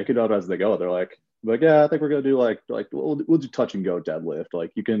basically just make it up as they go. They're like, yeah, I think we're gonna do like we'll do touch and go deadlift.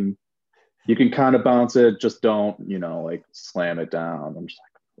 Like you can kind of bounce it, just don't like slam it down. I'm just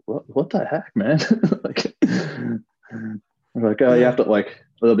like, what the heck, man? like you have to like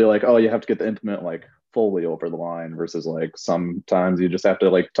they'll be like, oh, you have to get the implement like fully over the line versus like sometimes you just have to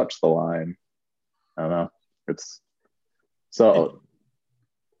like touch the line. I don't know. It's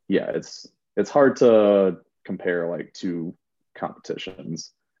hard to compare like two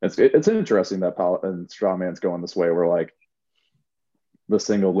competitions. It's interesting that and strongman's going this way where like the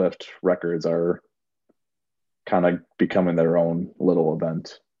single lift records are kind of becoming their own little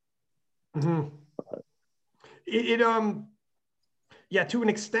event. Mm-hmm. To an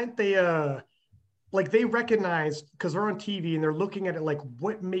extent they recognize because they're on TV and they're looking at it like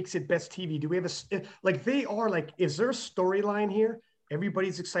what makes it best TV. Do we have is there a storyline here?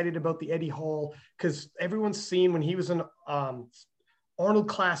 Everybody's excited about the Eddie Hall because everyone's seen when he was in Arnold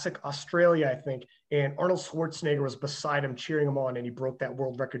Classic Australia, I think, and Arnold Schwarzenegger was beside him cheering him on and he broke that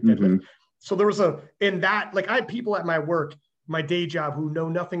world record deadlift. Mm-hmm. So there was I had people at my work, my day job who know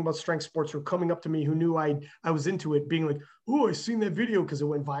nothing about strength sports who were coming up to me who knew I was into it being like, oh, I seen that video because it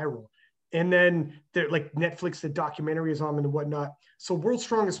went viral. And then they're like Netflix, the documentaries on them and whatnot. So World's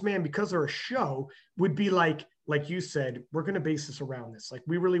Strongest Man, because they're a show, would be like you said, we're going to base this around this. Like,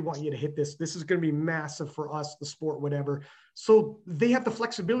 we really want you to hit this. This is going to be massive for us, the sport, whatever. So they have the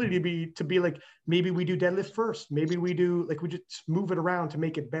flexibility to be like, maybe we do deadlift first. Maybe we do, like, we just move it around to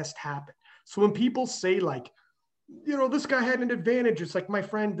make it best happen. So when people say like, you know, this guy had an advantage, it's like, my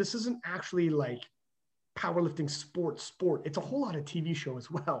friend, this isn't actually like powerlifting sport. It's a whole lot of TV show as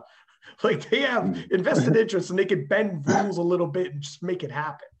well. Like, they have invested interest and they can bend rules a little bit and just make it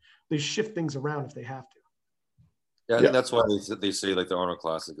happen. They shift things around if they have to. Yeah, I think that's why they say like the Arnold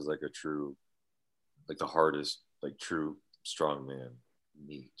Classic is like a true, like the hardest, like true strongman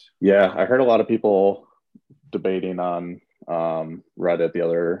meet. Yeah, I heard a lot of people debating on Reddit the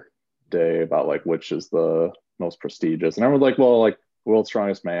other day about like which is the most prestigious, and I was like, well, like World's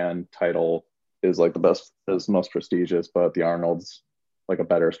Strongest Man title is like the best, is most prestigious, but the Arnold's like a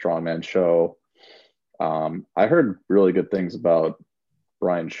better strongman show. I heard really good things about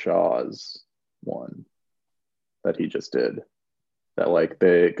Brian Shaw's one that he just did, that like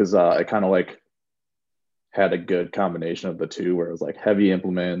because it kind of like had a good combination of the two, where it was like heavy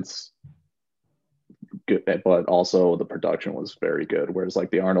implements, good, but also the production was very good. Whereas like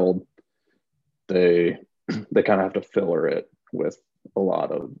the Arnold, they kind of have to filler it with a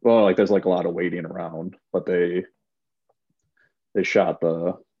lot of, well, like there's like a lot of waiting around, but they shot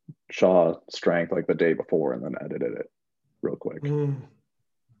the Shaw strength like the day before and then edited it real quick.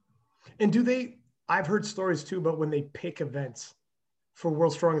 And I've heard stories too about when they pick events for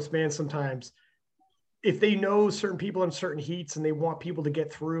World's Strongest Man sometimes, if they know certain people in certain heats and they want people to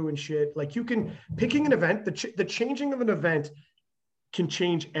get through and shit, like picking an event, the changing of an event can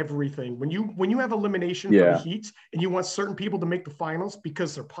change everything. When you have elimination for the heats and you want certain people to make the finals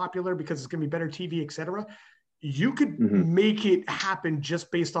because they're popular, because it's going to be better TV, etc., you could make it happen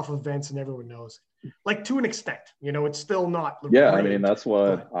just based off events and everyone knows it. Like, to an extent, you know, it's still not. Yeah, I mean, that's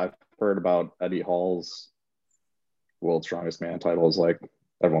what I've heard about Eddie Hall's World's Strongest Man title, is like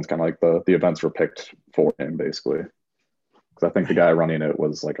everyone's kind of like the events were picked for him basically, because I think the guy running it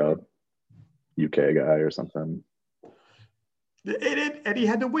was like a UK guy or something. Eddie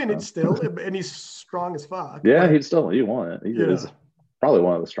had to win it still, and he's strong as fuck. Yeah, he won it. He is probably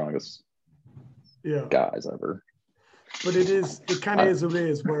one of the strongest guys ever. But it kind of is what it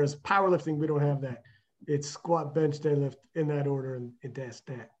is. Whereas powerlifting, we don't have that. It's squat, bench, deadlift in that order, and that's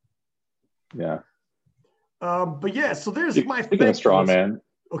that. Yeah. But yeah, so there's my speaking of strongman.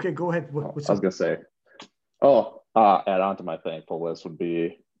 Okay, go ahead. What's I was gonna say. Add on to my thankful list would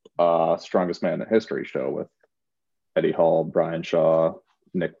be Strongest Man in History show with Eddie Hall, Brian Shaw,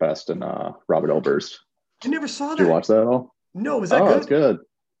 Nick Best, and Robert Oberst. I never saw that. Did you watch that at all? No, was that good? It's good.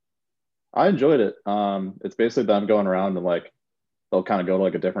 I enjoyed it. It's basically them going around and like they'll kind of go to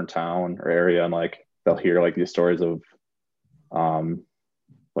like a different town or area and like they'll hear like these stories of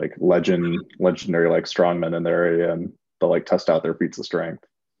like legendary like strongmen in their area, and they'll like test out their feats of strength.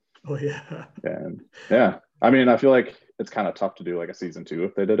 Oh yeah. And yeah, I mean, I feel like it's kind of tough to do like a season 2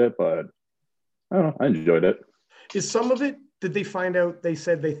 if they did it, but I don't know, I enjoyed it. Is some of it, did they find out, they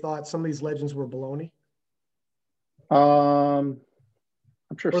said they thought some of these legends were baloney? I'm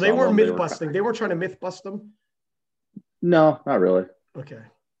sure. Or they weren't myth busting. They weren't trying to myth bust them? No, not really. Okay.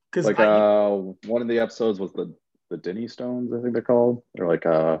 Because like one of the episodes was the Denny Stones, I think they're called. They're like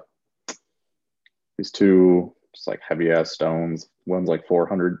these two just like heavy ass stones. One's like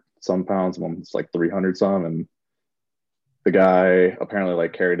 400 some pounds, one's like 300 some, and the guy apparently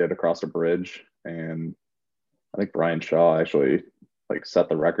like carried it across a bridge, and I think Brian Shaw actually like set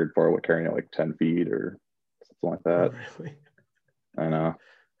the record for it with carrying it like 10 feet or something like that. Oh, really? I know.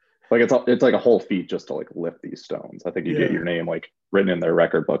 Like it's like a whole feat just to like lift these stones. I think you get your name like written in their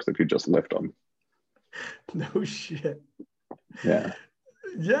record books if you just lift them. No shit. Yeah.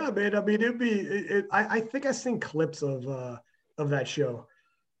 Yeah, man. I mean, it'd be. I think I've seen clips of that show,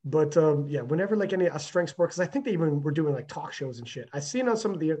 but yeah, whenever like a strength sport, because I think they even were doing like talk shows and shit. I've seen on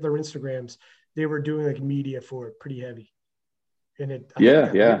some of their Instagrams they were doing like media for it, pretty heavy. And it.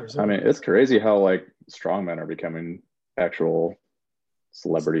 I mean, it's crazy how like strongmen are becoming actual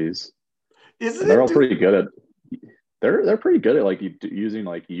celebrities. Isn't they're all pretty good at. They're pretty good at like using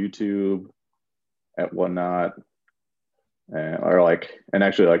like YouTube and whatnot. And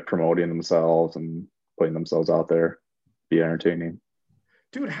actually like promoting themselves and putting themselves out there, be entertaining.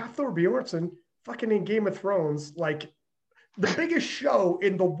 Dude, Hathor Bjornsson, fucking in Game of Thrones, like the biggest show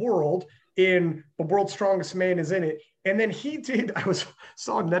in the world, in The World's Strongest Man is in it. And then he did,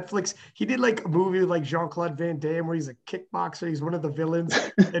 saw on Netflix, he did like a movie with like Jean-Claude Van Damme where he's a kickboxer, he's one of the villains.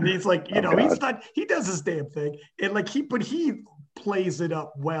 And he's like, he does his damn thing. And like he plays it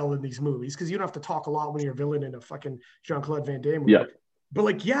up well in these movies because you don't have to talk a lot when you're a villain in a fucking Jean-Claude Van Damme movie. Yeah. But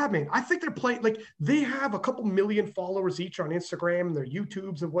like, yeah, man, I think they're playing like they have a couple million followers each on Instagram and their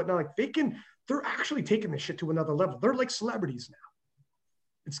YouTubes and whatnot. Like they're actually taking this shit to another level. They're like celebrities now.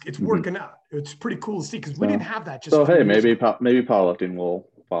 It's working out. It's pretty cool to see because we didn't have that. Just so hey, maybe powerlifting will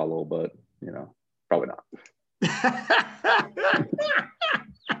follow, but probably not.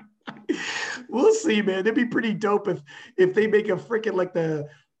 We'll see, man. It'd be pretty dope if they make a freaking like the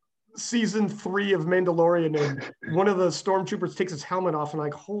season 3 of Mandalorian and one of the stormtroopers takes his helmet off and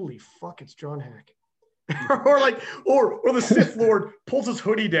like, holy fuck, it's John Hack. or the Sith Lord pulls his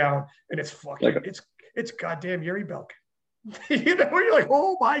hoodie down and it's fucking it's goddamn Yuri Belkin. You're like,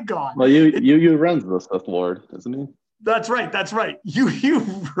 oh my god. Well, you runs the Sith Lord, isn't he? That's right. You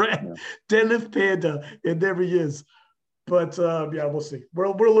ran Deadlift Panda, and there he is. But yeah, we'll see. We're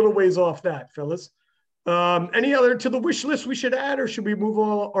a little ways off that, fellas. Any other to the wish list we should add, or should we move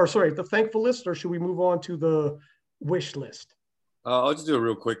on? Or sorry, the thankful list, or should we move on to the wish list? I'll just do a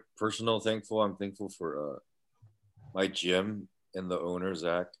real quick personal thankful. I'm thankful for my gym and the owner,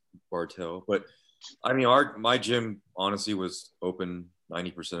 Zach Bartel. But I mean, my gym honestly was open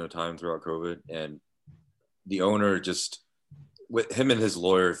 90% of the time throughout COVID, and the owner just, with him and his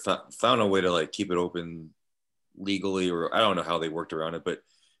lawyer, found a way to like keep it open legally, or I don't know how they worked around it, but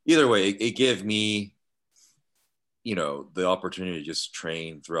either way, it gave me, the opportunity to just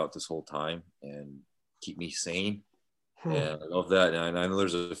train throughout this whole time and keep me sane. And I love that. And I know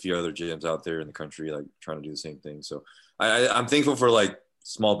there's a few other gyms out there in the country like trying to do the same thing. So I'm thankful for like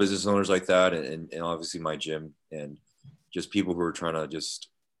small business owners like that, and obviously my gym, and just people who are trying to just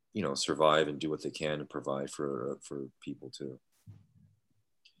survive and do what they can to provide for people too.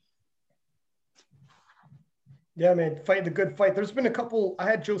 Yeah, man, fight the good fight. There's been a couple. I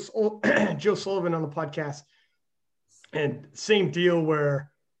had Joe Sullivan on the podcast, and same deal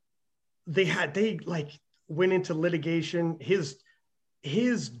where they like went into litigation.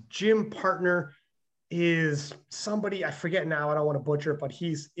 His gym partner is somebody, I forget now, I don't want to butcher it, but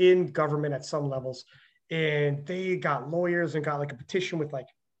he's in government at some levels, and they got lawyers and got like a petition with like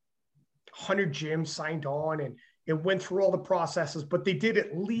 100 gyms signed on, and it went through all the processes, but they did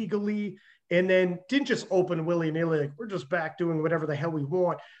it legally. And then didn't just open willy-nilly, like we're just back doing whatever the hell we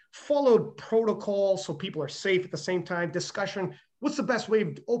want. Followed protocol so people are safe at the same time. Discussion, what's the best way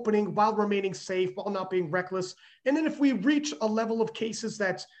of opening while remaining safe, while not being reckless? And then if we reach a level of cases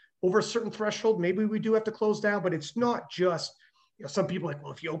that's over a certain threshold, maybe we do have to close down, but it's not just, some people are like,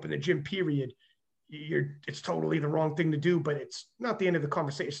 well, if you open the gym, period, it's totally the wrong thing to do, but it's not the end of the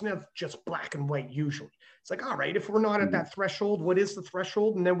conversation. It's not just black and white usually. It's like, all right, if we're not at that threshold, what is the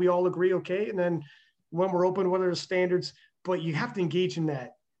threshold? And then we all agree, okay. And then when we're open, what are the standards? But you have to engage in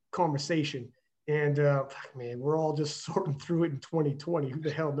that conversation. And man, we're all just sorting through it in 2020. Who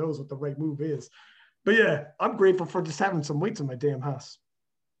the hell knows what the right move is? But yeah, I'm grateful for just having some weights in my damn house.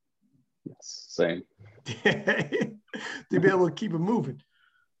 Yes, same. To be able to keep it moving.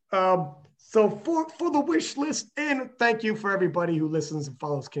 So for the wish list, and thank you for everybody who listens and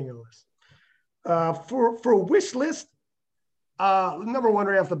follows King of the List. For a wish list, number one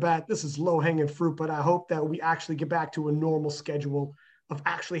right off the bat, this is low-hanging fruit, but I hope that we actually get back to a normal schedule of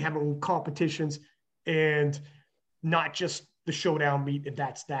actually having competitions and not just the showdown meet, and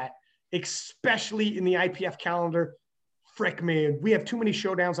that's that. Especially in the IPF calendar, frick, man, we have too many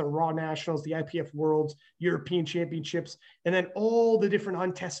showdowns at Raw Nationals, the IPF Worlds, European Championships, and then all the different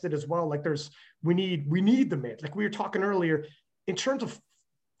untested as well. Like we need them, man. Like we were talking earlier, in terms of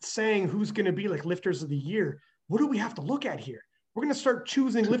saying who's going to be like lifters of the year, what do we have to look at here? We're going to start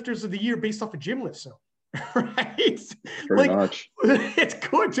choosing lifters of the year based off a gym lift zone, right? Pretty much. It's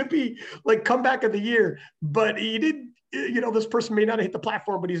going to be like comeback of the year, but he didn't, this person may not have hit the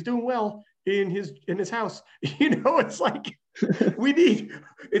platform, but he's doing well in his house. It's like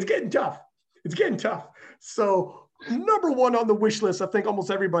it's getting tough. It's getting tough. So number one on the wish list, I think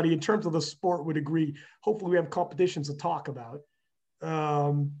almost everybody in terms of the sport would agree. Hopefully we have competitions to talk about.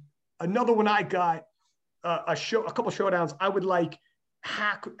 Another one I got a couple showdowns. I would like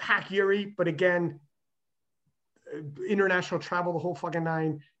Hack Yuri, but again, international travel, the whole fucking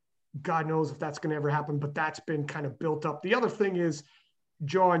nine. God knows if that's going to ever happen, but that's been kind of built up. The other thing is,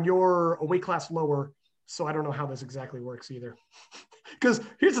 John, you're a weight class lower, so I don't know how this exactly works either. Because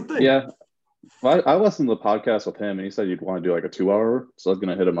here's the thing. Yeah. Well, I listened to the podcast with him, and he said you'd want to do like a 2 hour. So I was going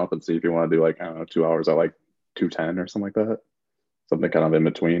to hit him up and see if you want to do like, I don't know, 2 hours at like 210 or something like that. Something kind of in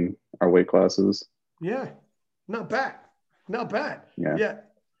between our weight classes. Yeah. Not bad. Yeah.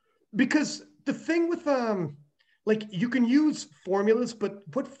 Because the thing with, like you can use formulas, but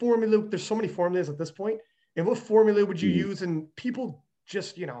what formula, there's so many formulas at this point. And what formula would you Mhm. use? And people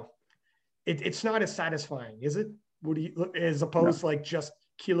just, it's not as satisfying, is it? Would you, as No. opposed to like just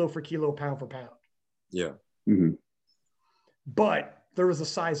kilo for kilo, pound for pound. Yeah. Mhm. But there is a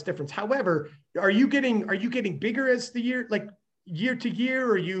size difference. However, are you getting bigger as the year to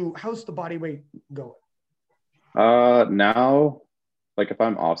year, or how's the body weight going? Now, like if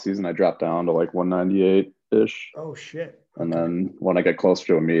I'm off season, I drop down to like 198 ish, Oh shit. and Okay. then when I get closer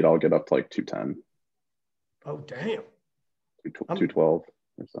to a meet, I'll get up to like 210, Oh damn. 212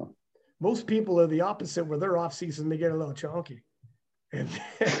 or so. Most people are the opposite, where they're off season, they get a little chunky. And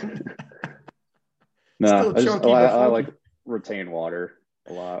then No, still chunky but I funky. like retain water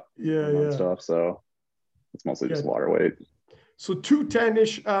a lot Yeah, on yeah. stuff, so it's mostly Yeah. just water weight. So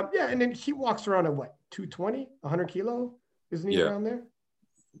 210-ish. Yeah, and then he walks around at what, 220, 100 kilo? Isn't he Yeah. around there?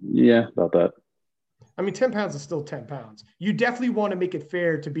 Yeah, about that. I mean, 10 pounds is still 10 pounds. You definitely want to make it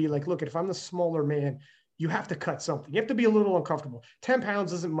fair to be like, look, if I'm the smaller man, you have to cut something. You have to be a little uncomfortable. 10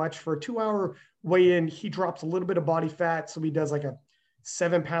 pounds isn't much. For a 2-hour weigh-in, he drops a little bit of body fat. So he does like a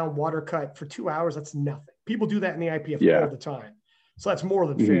 7-pound water cut for 2 hours. That's nothing. People do that in the IPF Yeah. all the time. So that's more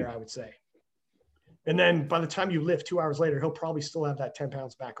than Mhm. fair, I would say. And then by the time you lift 2 hours later, he'll probably still have that 10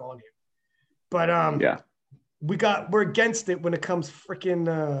 pounds back on you. But Yeah. we're against it when it comes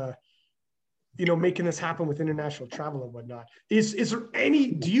freaking making this happen with international travel and whatnot.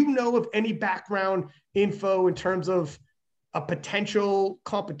 Do you know of any background info in terms of a potential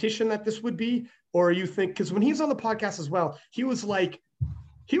competition that this would be? Or you think, because when he was on the podcast as well, he was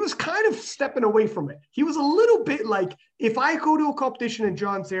kind of stepping away from it. He was a little bit like, if I go to a competition and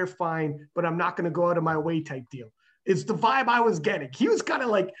John's there, fine, but I'm not going to go out of my way type deal. It's the vibe I was getting. He was kind of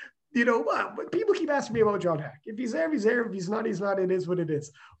like, people keep asking me about John Hack. If he's there, he's there. If he's not, he's not. It is what it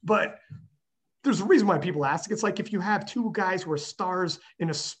is. But there's a reason why people ask. It's like if you have two guys who are stars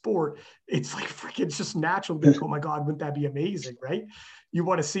in a sport, it's like freaking, it's just natural to be like, oh my God, wouldn't that be amazing, right? You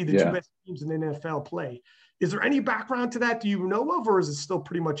want to see the two best teams in the NFL play. Is there any background to that? Do you know of, or is it still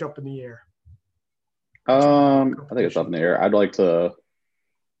pretty much up in the air? I think it's up in the air. I'd like to,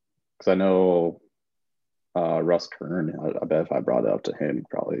 because I know Russ Kern. I bet if I brought it up to him, he'd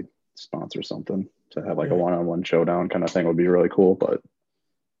probably sponsor something to have like a one-on-one showdown kind of thing would be really cool. But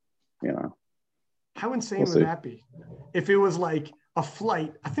how insane would that be? If it was like a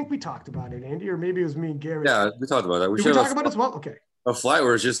flight, I think we talked about it, Andy, or maybe it was me and Gary. Yeah, we talked about that. Did we talk about it as well? Okay. A flight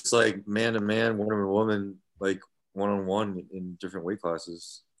where it's just like man to man, woman to woman, like one-on-one in different weight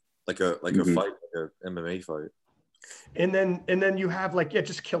classes, like a fight, like a MMA fight. And then you have like,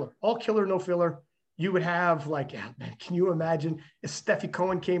 just killer, all killer, no filler. You would have like, man, can you imagine if Steffi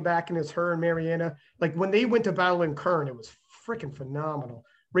Cohen came back and it's her and Mariana? Like when they went to battle in Kern, it was freaking phenomenal.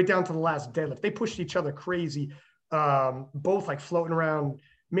 Right down to the last deadlift. They pushed each other crazy, both like floating around.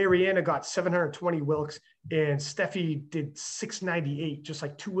 Mariana got 720 Wilks and Steffi did 698, just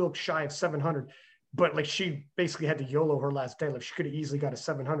like 2 Wilks shy of 700. But like she basically had to YOLO her last deadlift. She could have easily got a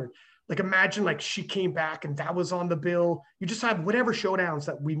 700. Like imagine like she came back and that was on the bill. You just have whatever showdowns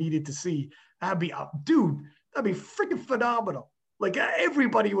that we needed to see. That'd be freaking phenomenal. Like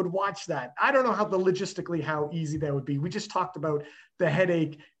everybody would watch that. I don't know how easy that would be. We just talked about the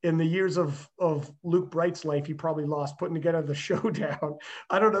headache in the years of Luke Bright's life. He probably lost putting together the showdown.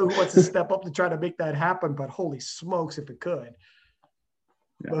 I don't know who wants to step up to try to make that happen, but holy smokes, if it could.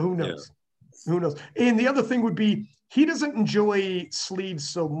 Yeah. But who knows? Yeah. Who knows? And the other thing would be, he doesn't enjoy sleeves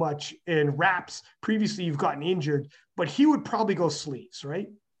so much in wraps. Previously, you've gotten injured, but he would probably go sleeves, right?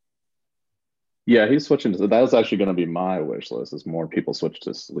 Yeah, he's switching to that. Was actually going to be my wish list, is more people switch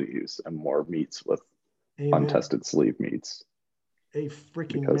to sleeves and more meets with untested sleeve meets. A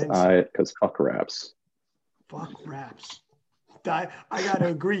freaking because fuck wraps. Fuck wraps. I gotta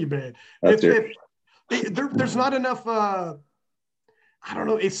agree, man. There's not enough. I don't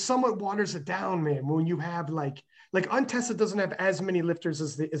know. It somewhat waters it down, man. When you have like untested doesn't have as many lifters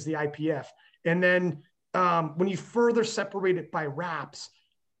as the IPF, and then when you further separate it by wraps,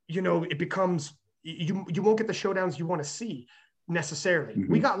 it becomes you won't get the showdowns you want to see necessarily.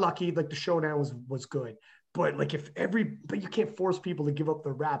 Mm-hmm. We got lucky, like the showdown was good, but like but you can't force people to give up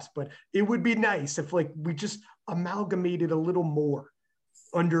their wraps. But it would be nice if like we just amalgamated a little more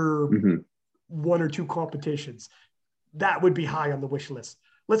under one or two competitions. That would be high on the wish list.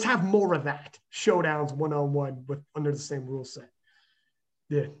 Let's have more of that. Showdowns one-on-one with under the same rule set.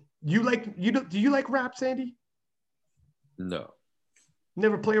 Yeah. Do you like wraps, Andy? No.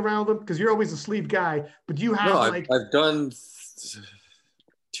 Never play around with them? Because you're always a sleeve guy, but do you have I've done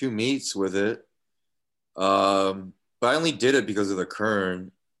 2 meets with it. But I only did it because of the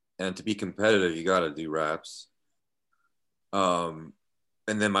Kern, and to be competitive, you got to do wraps. And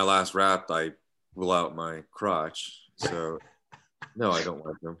then my last wrap, I rule out my crotch. So no, I don't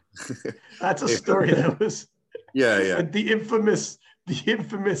like them. That's a story that was Yeah. the infamous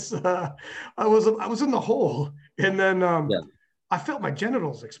I was in the hole, and then Yeah. I felt my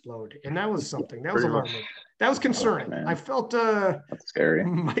genitals explode, and that was something that was Pretty much. alarming. That was concerning. man. I felt That's scary.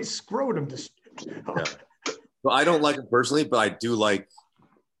 my scrotum just Yeah. Well, I don't like it personally, but I do like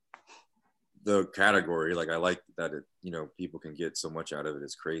the category. Like I like that it, people can get so much out of it.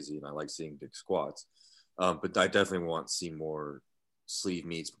 It's crazy, and I like seeing big squats. But I definitely want to see more sleeve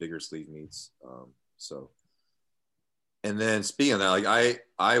meets, bigger sleeve meets. So, and then speaking of that, like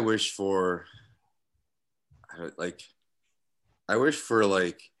I wish for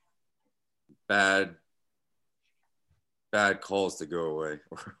bad calls to go away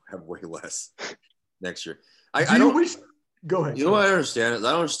or have way less next year. I don't wish. Go ahead. You know what I understand is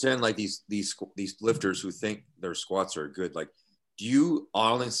I don't understand like these lifters who think their squats are good. Like, do you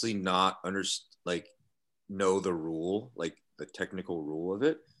honestly not know the rule, like the technical rule of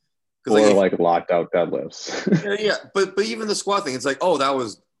it? Or like locked out deadlifts. Yeah. But even the squat thing, it's like, oh, that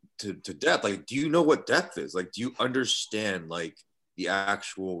was to depth. Like, do you know what depth is? Like, do you understand like the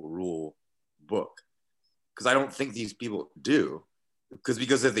actual rule book? Because I don't think these people do.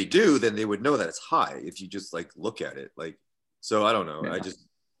 Because if they do, then they would know that it's high if you just like look at it. Like, so I don't know. Yeah.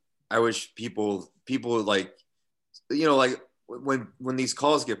 I wish people like, like when these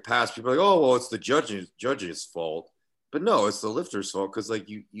calls get passed, people are like, oh, well, it's the judge's fault. But no, it's the lifter's fault because like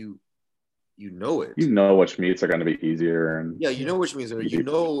you know it. You know which meets are going to be easier. And yeah, you know which meets you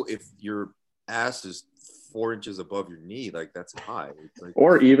know if your ass is 4 inches above your knee, like that's high. It's like,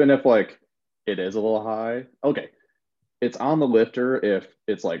 or even if like it is a little high. Okay. It's on the lifter if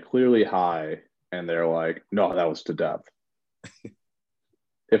it's like clearly high and they're like, no, that was to depth.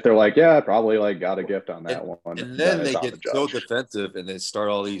 If they're like, yeah, I probably like got a gift on that one. And then they get so defensive and they start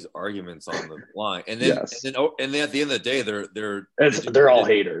all these arguments on the line. And then, and then at the end of the day, they're all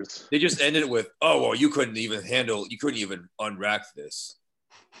haters. They just end it with, oh, well, you couldn't even unrack this.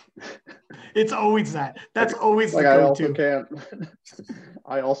 It's always that. That's always like the go-to.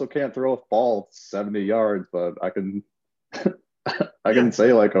 I also can't throw a ball 70 yards, but I can can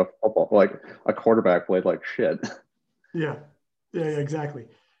say like a football, like a quarterback played like shit. Yeah, exactly.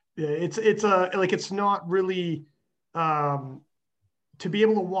 Yeah, it's not really to be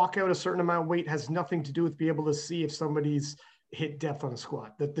able to walk out a certain amount of weight has nothing to do with being able to see if somebody's hit depth on a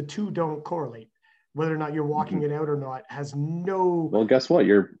squat. That the two don't correlate. Whether or not you're walking it out or not has no. Well, guess what?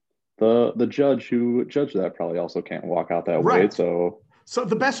 You're the judge who judged that probably also can't walk out that weight. So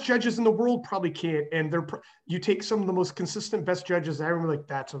the best judges in the world probably can't. And you take some of the most consistent best judges. I remember like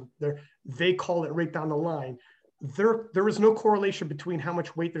they call it right down the line. There is no correlation between how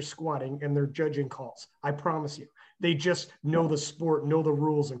much weight they're squatting and their judging calls. I promise you. They just know the sport, know the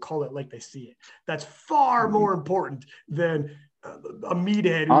rules, and call it like they see it. That's far more important than a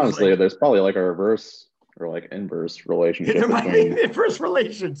meathead. Honestly, like, there's probably like a reverse or like inverse relationship. There might be an inverse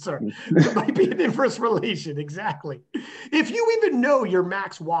relation, sir. There might be an inverse relation, exactly. If you even know your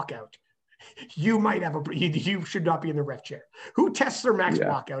max walkout, you might have you should not be in the ref chair. Who tests their max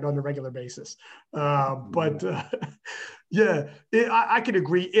walkout on a regular basis? I can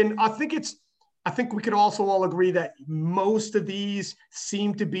agree. And I think we could also all agree that most of these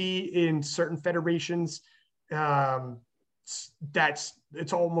seem to be in certain federations. It's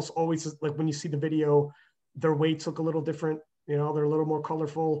almost always like when you see the video, their weights look a little different. They're a little more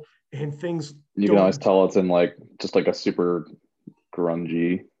colorful and things. You can always tell it's in like just like a super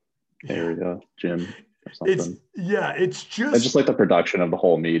grungy area gym or something. It's just like the production of the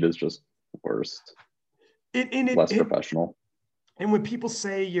whole meet is just worse. Less professional. And when people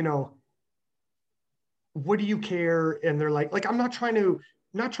say, what do you care? And they're like I'm not trying to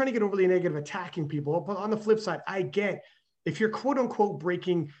get overly negative attacking people, but on the flip side, I get if you're quote unquote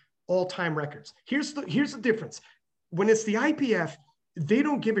breaking all-time records. Here's the difference. When it's the IPF, they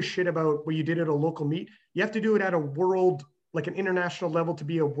don't give a shit about what you did at a local meet. You have to do it at a world, like an international level to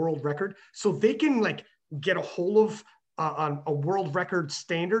be a world record. So they can like get a hold of on a world record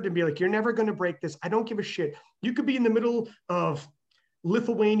standard and be like, you're never going to break this. I don't give a shit. You could be in the middle of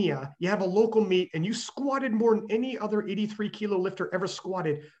Lithuania, you have a local meet and you squatted more than any other 83 kilo lifter ever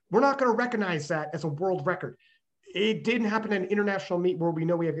squatted. We're not going to recognize that as a world record. It didn't happen at an international meet where we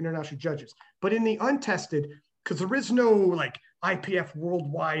know we have international judges, but in the untested, because there is no like IPF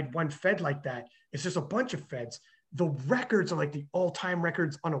worldwide one fed like that. It's just a bunch of feds. The records are like the all-time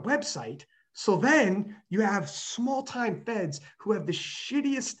records on a website. So then you have small-time feds who have the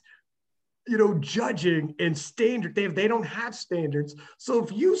shittiest, judging and standard. They don't have standards. So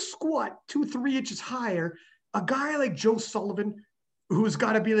if you squat 2-3 inches higher, a guy like Joe Sullivan, who's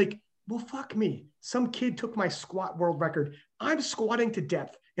got to be like Well, fuck me. Some kid took my squat world record. I'm squatting to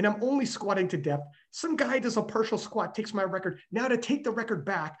depth, and I'm only squatting to depth. Some guy does a partial squat, takes my record. Now to take the record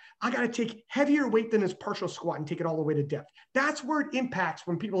back, I got to take heavier weight than his partial squat and take it all the way to depth. That's where it impacts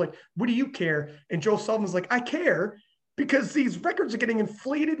when people are like, what do you care? And Joe Sullivan's like, I care because these records are getting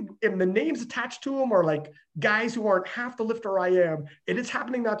inflated and the names attached to them are like guys who aren't half the lifter I am. And it's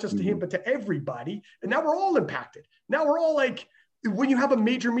happening not just to him, but to everybody. And now we're all impacted. Now we're all like, when you have a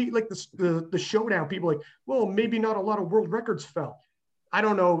major meet like the showdown, people are like, well, maybe not a lot of world records fell. I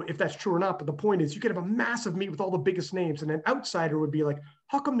don't know if that's true or not, but the point is you could have a massive meet with all the biggest names, and an outsider would be like,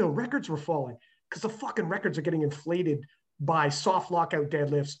 how come no records were falling? Because the fucking records are getting inflated by soft lockout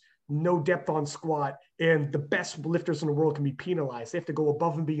deadlifts, no depth on squat, and the best lifters in the world can be penalized. They have to go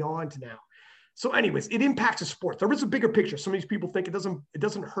above and beyond now. So anyways, it impacts the sport. There is a bigger picture. Some of these people think it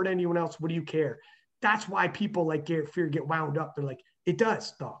doesn't hurt anyone else. What do you care? That's why people like Garrett Fear get wound up. They're like, it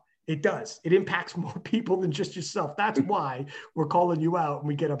does, though. It does. It impacts more people than just yourself. That's why we're calling you out and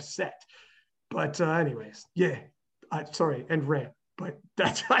we get upset. But anyways, yeah. Sorry, and rant. But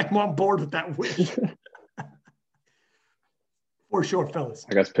I'm on board with that wish. For sure, fellas.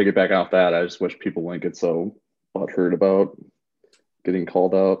 I guess piggyback off that, I just wish people wouldn't get so butthurt about getting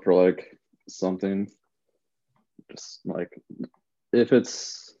called out for like something. Just like if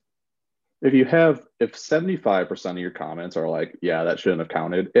 75% of your comments are like, yeah, that shouldn't have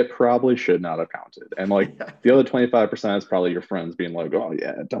counted, it probably should not have counted. And like the other 25% is probably your friends being like, oh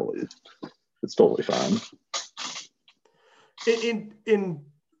yeah, totally. It's totally fine. In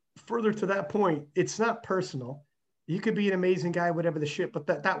further to that point, it's not personal. You could be an amazing guy, whatever the shit, but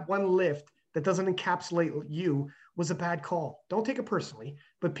that one lift that doesn't encapsulate you was a bad call. Don't take it personally.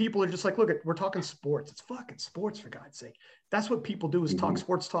 But people are just like, look, we're talking sports. It's fucking sports, for God's sake. That's what people do is talk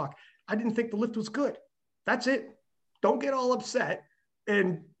sports talk. I didn't think the lift was good. That's it. Don't get all upset.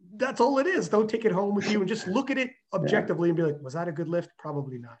 And that's all it is. Don't take it home with you and just look at it objectively and be like, was that a good lift?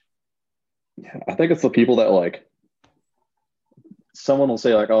 Probably not. Yeah, I think it's the people that like, someone will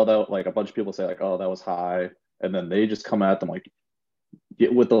say like, oh, that, like a bunch of people say like, oh, that was high. And then they just come at them like,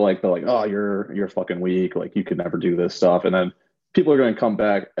 with the like, oh, you're fucking weak. Like you could never do this stuff. And then people are going to come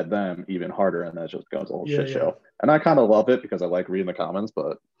back at them even harder. And that just becomes a whole shit show. And I kind of love it because I like reading the comments,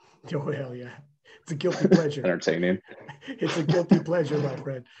 but. Oh, hell yeah. It's a guilty pleasure. Entertaining. It's a guilty pleasure, my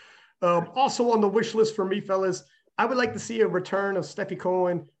friend. Also on the wish list for me, fellas, I would like to see a return of Steffi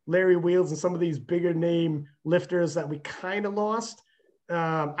Cohen, Larry Wheels, and some of these bigger name lifters that we kind of lost.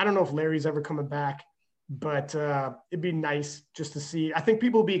 I don't know if Larry's ever coming back, but it'd be nice just to see. I think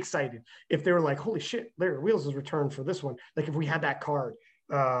people would be excited if they were like, holy shit, Larry Wheels has returned for this one. Like if we had that card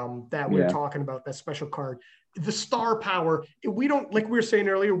that we were talking about, that special card. The star power, we don't, like we were saying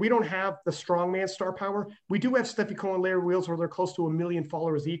earlier, we don't have the strongman star power. We do have Steffi Cohen and Larry Wheels where they're close to 1 million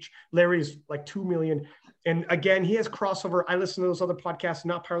followers each. Larry is like 2 million. And again, he has crossover. I listen to those other podcasts,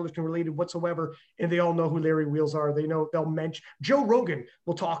 not powerlifting related whatsoever. And they all know who Larry Wheels are. They know, they'll mention, Joe Rogan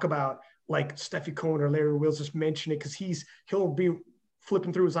will talk about like Steffi Cohen or Larry Wheels, just mention it because he'll be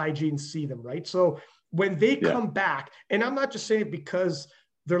flipping through his IG and see them, right? So when they come back, and I'm not just saying it because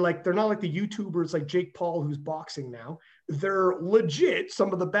they're not like the YouTubers like Jake Paul, who's boxing now. They're legit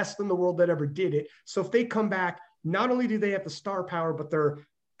some of the best in the world that ever did it. So if they come back, not only do they have the star power, but they're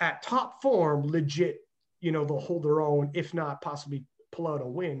at top form, legit, they'll hold their own, if not possibly pull out a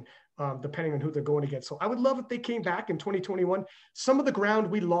win, depending on who they're going against. So I would love if they came back in 2021. Some of the ground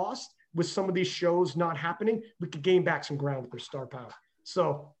we lost with some of these shows not happening, we could gain back some ground with their star power.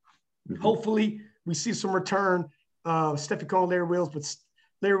 So hopefully we see some return. Steffi Cohen, Larry Wheels, but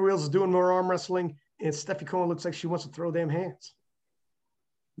Larry Wheels is doing more arm wrestling, and Steffi Cohen looks like she wants to throw damn hands.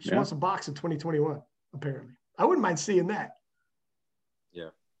 She wants to box in 2021, apparently. I wouldn't mind seeing that. Yeah.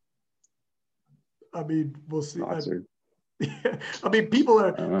 I mean, we'll see. I mean, people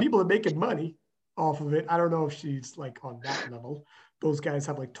are making money off of it. I don't know if she's like on that level. Those guys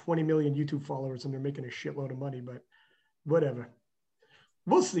have like 20 million YouTube followers and they're making a shitload of money, but whatever.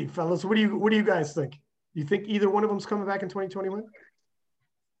 We'll see, fellas. What do you guys think? You think either one of them's coming back in 2021?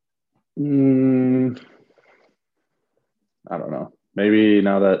 I don't know. Maybe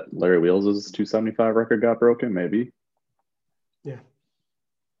now that Larry Wheels' 275 record got broken, maybe. Yeah.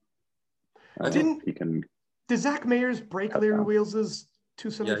 Did Zach Mayers break Larry Wheels'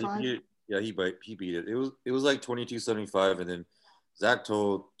 275? Yeah, he beat it. It was like 22.75, and then Zach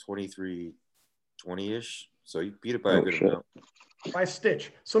told 23.20-ish. So he beat it by a good amount. By a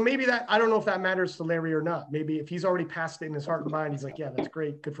stitch. So maybe that, I don't know if that matters to Larry or not. Maybe if he's already passed it in his heart and mind, he's like, yeah, that's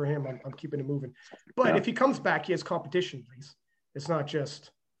great. Good for him. I'm keeping it moving. But if he comes back, he has competition, please. It's not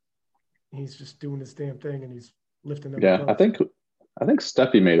just, he's just doing his damn thing and he's lifting them. Yeah, I think I think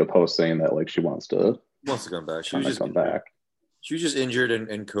Steffi made a post saying that like she wants to come back. She kind was of just come injured. back. She was just injured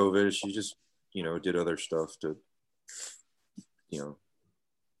in COVID. She just, did other stuff to,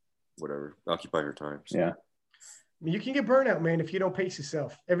 whatever, occupy her time. So. Yeah. You can get burnout, man, if you don't pace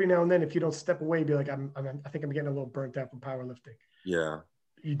yourself. Every now and then, if you don't step away, be like, I think I'm getting a little burnt out from powerlifting. Yeah.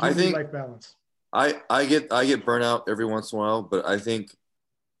 You do need life balance. I get burnout every once in a while, but I think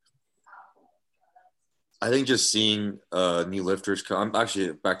just seeing new lifters come. I'm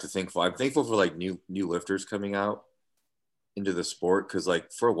actually back to thankful. I'm thankful for like new lifters coming out into the sport, because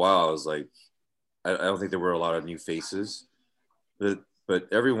like for a while I was like, I don't think there were a lot of new faces, but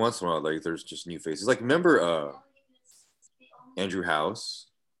every once in a while, like there's just new faces. Like remember Andrew House?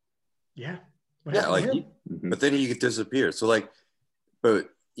 Yeah. But then he disappeared. So like, but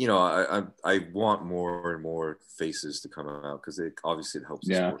I want more and more faces to come out, because it helps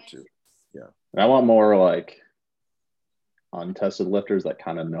the sport too. Yeah. I want more like untested lifters that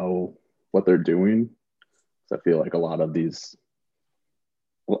kind of know what they're doing. So I feel like there's a lot of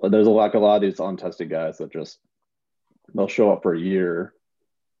these untested guys that just, they'll show up for a year,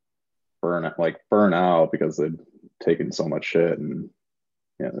 burn out because they've taken so much shit, and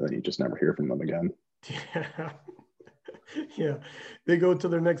then you just never hear from them again. Yeah. Yeah. They go to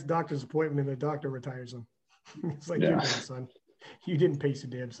their next doctor's appointment and the doctor retires them. It's like, you're done, son. You didn't pace your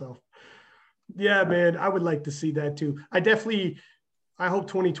damn self. Yeah, man, I would like to see that too. I hope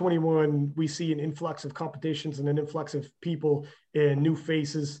 2021 we see an influx of competitions and an influx of people and new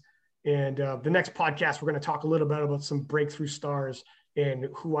faces. And the next podcast, we're going to talk a little bit about some breakthrough stars and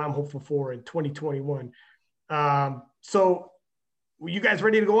who I'm hopeful for in 2021. So, were you guys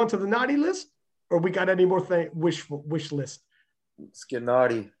ready to go on to the naughty list, or we got any more wish list? Let's get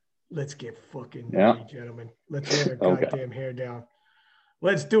naughty. Let's get fucking naughty, gentlemen. Let's let our goddamn hair down.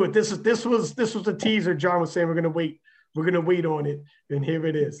 Let's do it. This was a teaser. John was saying we're gonna wait on it, and here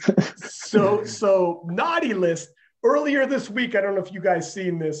it is. So naughty list. Earlier this week, I don't know if you guys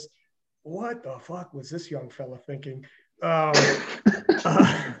seen this. What the fuck was this young fella thinking? A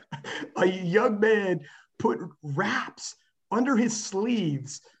young man put wraps under his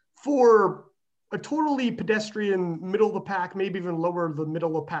sleeves for a totally pedestrian, middle of the pack, maybe even lower the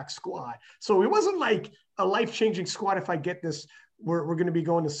middle of the pack squat. So it wasn't like a life-changing squat. If I get this, we're going to be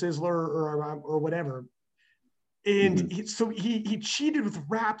going to Sizzler or whatever. And so he cheated with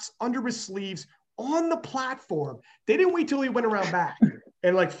wraps under his sleeves on the platform. They didn't wait till he went around back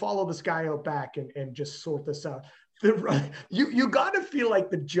and like follow this guy out back and just sort this out. You got to feel like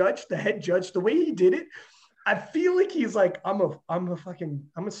the head judge, the way he did it, I feel like he's like, I'm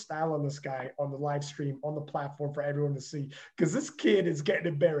a style on this guy on the live stream, on the platform for everyone to see. Because this kid is getting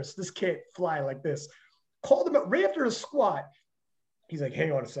embarrassed. This can't fly like this. Called him out right after a squat. He's like,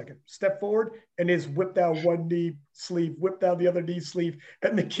 hang on a second. Step forward, and his whipped down one knee sleeve, whipped down the other knee sleeve.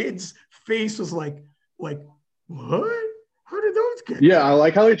 And the kid's face was like, what? How did those get there? I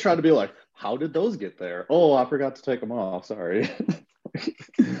like how he tried to be like, how did those get there? Oh, I forgot to take them off. Sorry.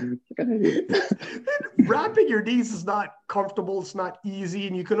 Wrapping your knees is not comfortable. It's not easy.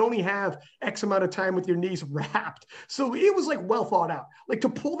 And you can only have X amount of time with your knees wrapped. So it was like well thought out. Like to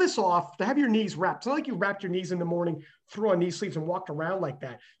pull this off, to have your knees wrapped. It's not like you wrapped your knees in the morning, threw on knee sleeves and walked around like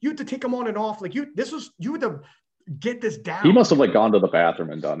that. You had to take them on and off. Like you had to get this down. He must have like gone to the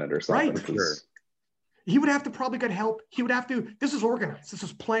bathroom and done it or something. Right. Sure. He would have to probably get help. This is organized. This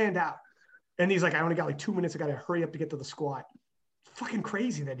is planned out. And he's like, I only got like 2 minutes. I got to hurry up to get to the squat. Fucking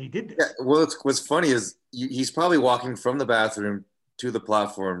crazy that he did this. Yeah, well, what's funny is he's probably walking from the bathroom to the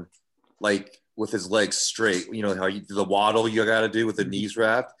platform, like with his legs straight. You know how the waddle you got to do with the knees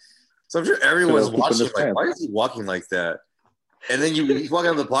wrapped. So I'm sure everyone's watching. Like, why is he walking like that? And then you walk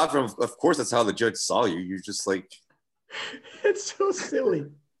on the platform. Of course, that's how the judge saw you. You're just like, it's so silly.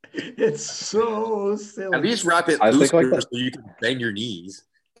 It's so silly. At least wrap it loose so you can bend your knees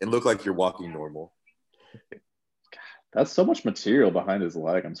and look like you're walking normal. That's so much material behind his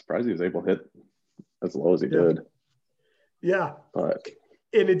leg. I'm surprised he was able to hit as low as he did. Yeah. And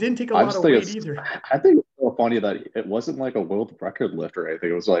it didn't take a lot of weight either. I think it's so funny that it wasn't like a world record lift or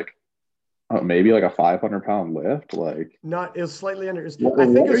anything. It was like maybe like a 500-pound lift. Like it was slightly under. I think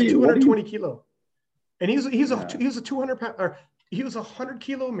it was 220 kilo. And he's a 200 pound, or he was a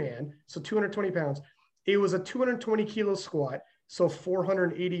 100-kilo man, so 220 pounds. It was a 220-kilo squat, so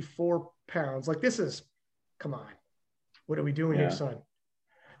 484 pounds. Like this is, come on. What are we doing here, son?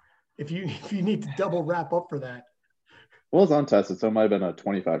 If you need to double wrap up for that. Well, it's untested, so it might have been a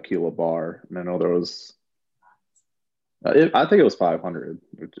 25-kilo bar. And I know there was, I think it was 500,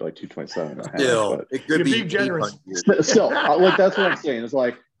 like 227 and a half. Still, it could be generous. Still, like that's what I'm saying. It's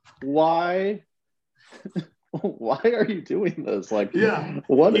like, why why are you doing this? Like, Yeah,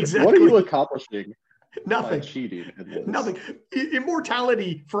 what are exactly. you accomplishing by Nothing. cheating in this? Nothing.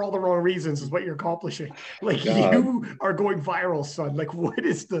 Immortality for all the wrong reasons is what you're accomplishing. Like God. you are going viral, son. Like what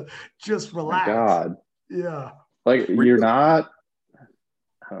is the just My relax? God. Yeah. Like you're not.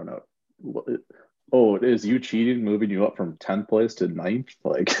 I don't know. Oh, is you cheating moving you up from 10th place to 9th?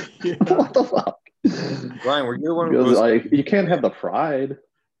 Like, Yeah. what the fuck? Ryan, were you the one who Because, posted? like, you can't have the pride.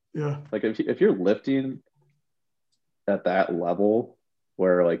 Yeah. Like, if you're lifting at that level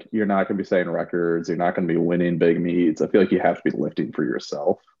where, like, you're not going to be setting records, you're not going to be winning big meets, I feel like you have to be lifting for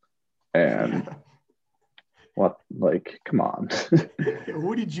yourself. And what, like, come on.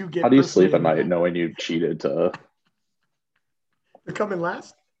 Who did you get? How do you sleep at personally? night knowing you cheated to? They're coming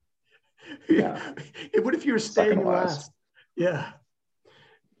last? Yeah. What if you were staying Second in last. last? Yeah.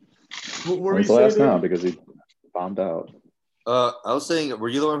 What were Well, you he's saying? last now Andy? because he bombed out. I was saying, were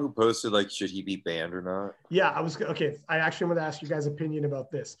you the one who posted like, should he be banned or not? Yeah, I was okay. I actually want to ask you guys' opinion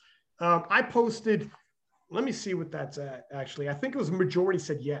about this. I posted. Let me see what that's at. Actually, I think it was majority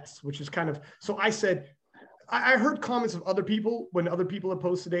said yes, which is kind of. So I said, I heard comments of other people when other people have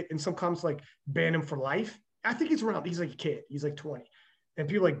posted it, and some comments like ban him for life. I think he's around. He's like a kid. He's like 20, and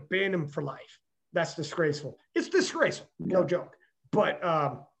people like ban him for life. That's disgraceful. It's disgraceful. No joke. But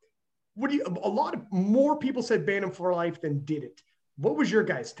what do you? A lot of more people said ban him for life than did it. What was your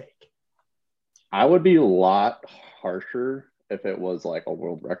guys' take? I would be a lot harsher if it was like a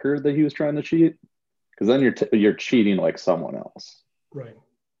world record that he was trying to cheat, because then you're cheating like someone else. Right.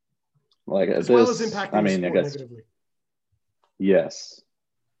 Like As this, well as impacting I the mean, I sport guess negatively. yes,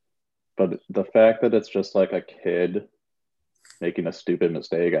 but the fact that it's just like a kid making a stupid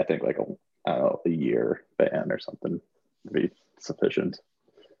mistake, I think like I don't know, a year ban or something would be sufficient.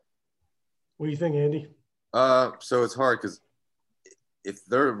 What do you think, Andy? So it's hard because if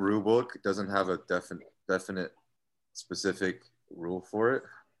their rule book doesn't have a definite specific rule for it,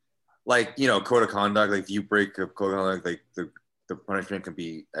 like, you know, code of conduct, like if you break a code of conduct, like the punishment can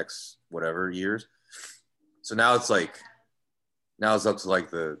be X whatever years. So now it's up to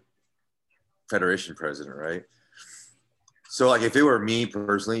like the federation president, right? So like if it were me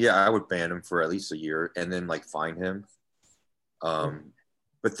personally, yeah, I would ban him for at least a year and then like fine him.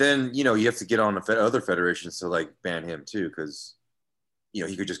 But then, you know, you have to get on other federations to like ban him too, because, you know,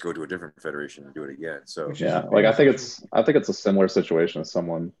 he could just go to a different federation and do it again. So yeah, like I think it's a similar situation as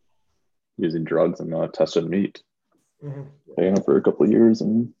someone using drugs and tested meat, paying them for a couple of years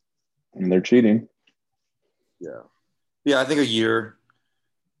and they're cheating. Yeah, I think a year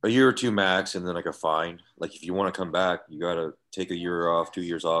or two max, and then like a fine. Like if you want to come back, you gotta take a year off, 2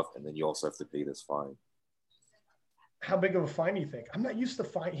 years off, and then you also have to pay this fine. How big of a fine do you think? I'm not used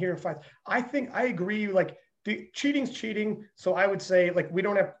to hearing fines. I think I agree. Like the cheating's cheating. So I would say like we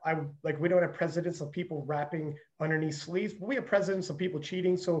don't have precedents of people rapping underneath sleeves, but we have precedents of people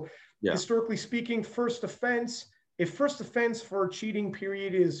cheating. So historically speaking, if first offense for cheating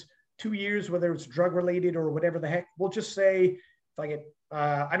period is 2 years, whether it's drug related or whatever the heck, we'll just say if I get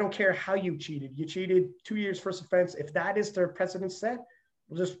I don't care how you cheated. You cheated 2 years first offense. If that is their precedent set,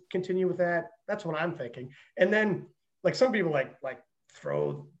 we'll just continue with that. That's what I'm thinking. And then like some people like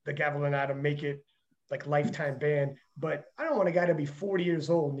throw the gavel at him, make it like lifetime ban. But I don't want a guy to be 40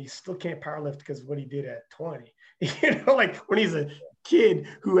 years old and he still can't powerlift because of what he did at 20. You know, like when he's a kid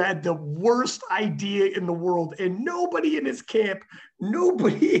who had the worst idea in the world and nobody in his camp,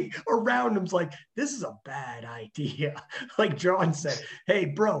 nobody around him's like, this is a bad idea. Like John said, hey,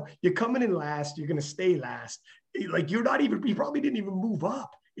 bro, you're coming in last. You're going to stay last. Like he probably didn't even move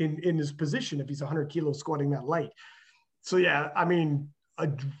up in his position if he's 100 kilos squatting that light. So, yeah, I mean, a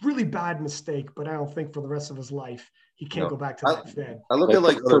really bad mistake, but I don't think for the rest of his life he can't go back to that fed. I look at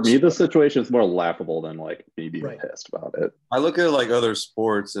like for me, the situation is more laughable than like me being pissed about it. I look at like other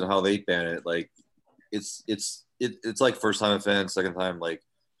sports and how they ban it. Like it's like first time offense, second time, like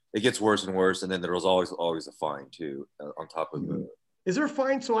it gets worse and worse, and then there was always a fine too on top of the. Is there a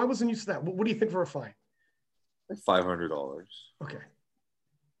fine? So I wasn't used to that. What do you think for a fine? Like $500. Okay.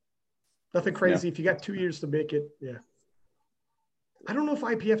 Nothing crazy. If you got 2 years to make it, yeah. I don't know if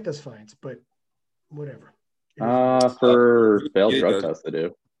IPF does fines, but whatever. For failed drug tests, they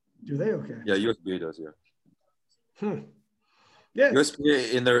do. Do they? Okay. Yeah, USPA does. Yeah. Yeah.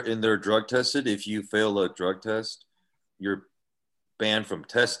 USPA in their drug tested. If you fail a drug test, you're banned from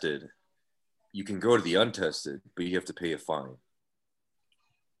tested. You can go to the untested, but you have to pay a fine.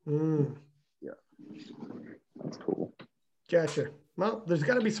 Yeah. That's cool. Gotcha. Well, there's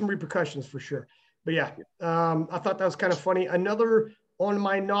got to be some repercussions for sure. But yeah, I thought that was kind of funny. Another on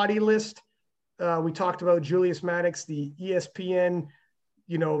my naughty list, we talked about Julius Maddox, the ESPN,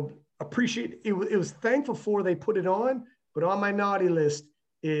 appreciate it. It was thankful for they put it on, but on my naughty list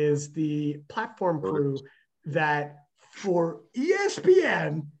is the platform crew that for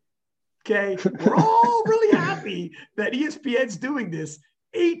ESPN, okay, we're all really happy that ESPN's doing this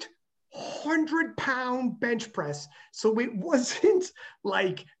 800-pound bench press. So it wasn't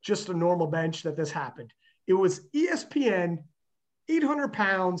like just a normal bench that this happened. It was ESPN, 800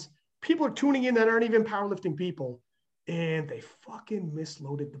 pounds. People are tuning in that aren't even powerlifting people, and they fucking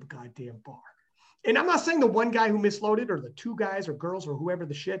misloaded the goddamn bar. And I'm not saying the one guy who misloaded or the two guys or girls or whoever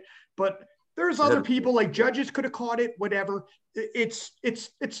the shit, but there's other people like judges could have caught it, whatever. It's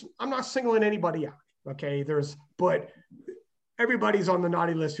I'm not singling anybody out. Okay. But everybody's on the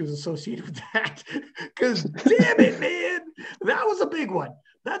naughty list who's associated with that. Cause damn it, man, that was a big one.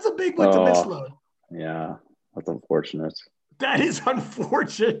 That's a big one to misload. Yeah. That's unfortunate. That is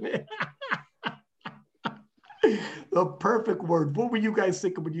unfortunate. The perfect word. What were you guys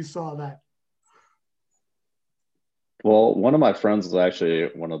thinking when you saw that? Well, one of my friends was actually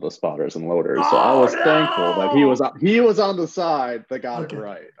one of the spotters and loaders, so I was thankful that he was on the side that got it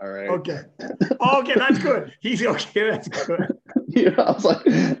right. All right. Okay. Okay, that's good. He's okay. That's good. Yeah, I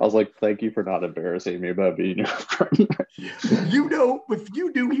was like, thank you for not embarrassing me by being your friend. You know, if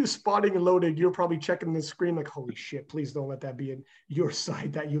you knew he was spotting and loaded, you're probably checking the screen like, holy shit, please don't let that be in your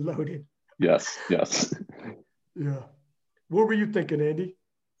side that you loaded. Yes. Yeah. What were you thinking, Andy?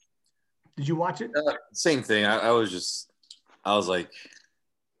 Did you watch it? Same thing. I was like,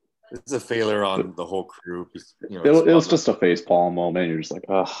 it's a failure on the whole crew. You know, it was just a facepalm moment. You're just like,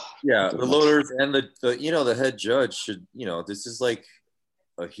 oh. Yeah, the loaders and the head judge should, this is like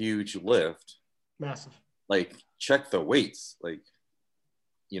a huge lift. Massive. Like, check the weights. Like,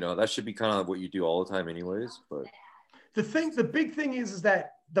 that should be kind of what you do all the time anyways. But the big thing is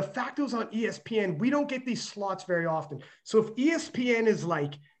that the fact it was on ESPN, we don't get these slots very often. So if ESPN is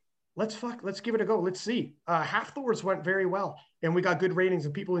like, let's give it a go. Let's see. Half Thor's went very well, and we got good ratings,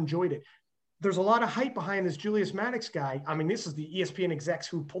 and people enjoyed it. There's a lot of hype behind this Julius Maddox guy. I mean, this is the ESPN execs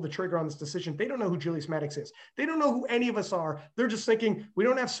who pulled the trigger on this decision. They don't know who Julius Maddox is. They don't know who any of us are. They're just thinking, we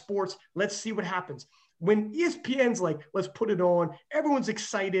don't have sports. Let's see what happens. When ESPN's like, let's put it on, everyone's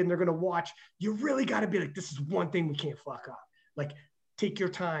excited, and they're going to watch. You really got to be like, this is one thing we can't fuck up. Like, take your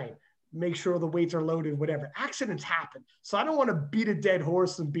time. Make sure the weights are loaded, whatever. Accidents happen. So I don't want to beat a dead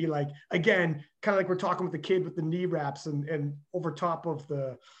horse and be like, again, kind of like we're talking with the kid with the knee wraps and over top of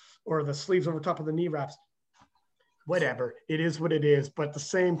the sleeves over top of the knee wraps. Whatever. It is what it is. But at the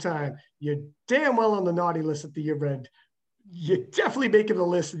same time, you're damn well on the naughty list at the year end. You're definitely making the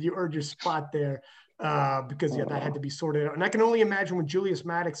list and you earned your spot there because, that had to be sorted out. And I can only imagine when Julius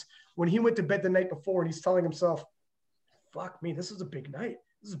Maddox, when he went to bed the night before and he's telling himself, fuck me, this is a big night.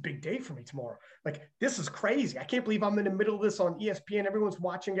 This is a big day for me tomorrow. Like, this is crazy. I can't believe I'm in the middle of this on ESPN. Everyone's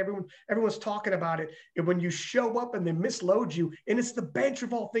watching, everyone's talking about it. And when you show up and they misload you, and it's the bench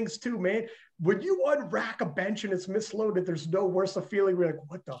of all things too, man. When you unrack a bench and it's misloaded, there's no worse a feeling. We're like,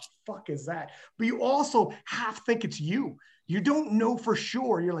 what the fuck is that? But you also half think it's you. You don't know for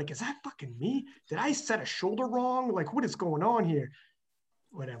sure. You're like, is that fucking me? Did I set a shoulder wrong? Like, what is going on here?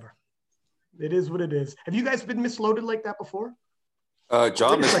 Whatever. It is what it is. Have you guys been misloaded like that before?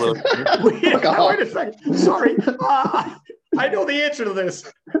 John misloaded. Wait a second. Sorry. I know the answer to this.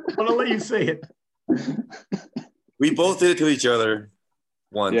 I'm going to let you say it. We both did it to each other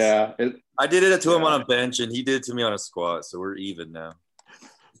once. Yeah. I did it to him on a bench, and he did it to me on a squat, so we're even now.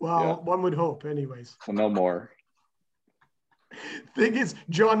 Well, one would hope anyways. Well, no more. Thing is,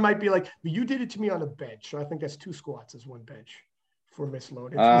 John might be like, but you did it to me on a bench. So I think that's 2 squats as 1 bench. For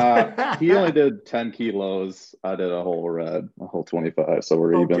misloaded. He only did 10 kilos. I did a whole 25. So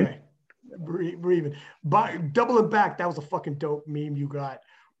we're even. Okay. We're even. But doubling back, that was a fucking dope meme you got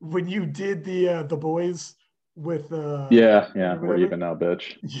when you did the boys with yeah, we're even now,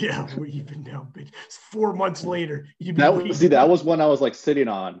 bitch. Yeah, we're even now, bitch. It's 4 months later. That was when I was like sitting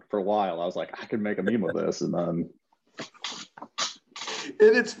on for a while. I was like, I could make a meme of this, and then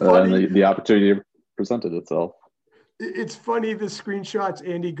and it's funny. The opportunity presented itself. It's funny the screenshots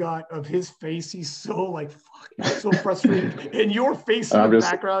Andy got of his face. He's so like, fuck, he's so frustrated. And your face in the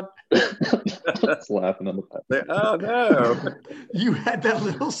background. Just laughing on the back. Oh, no. You had that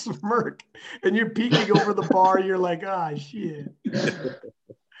little smirk and you're peeking over the bar. You're like, shit.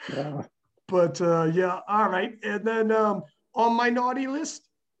 Yeah. But yeah, all right. And then on my naughty list,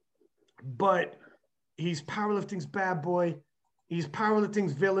 but he's powerlifting's bad boy. He's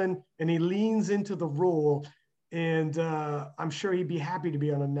powerlifting's villain, and he leans into the role. And I'm sure he'd be happy to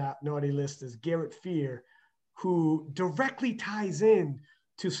be on a naughty list as Garrett Fear, who directly ties in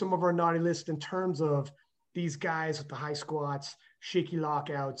to some of our naughty lists in terms of these guys with the high squats, shaky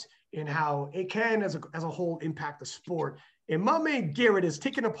lockouts, and how it can, as a whole, impact the sport. And my man Garrett has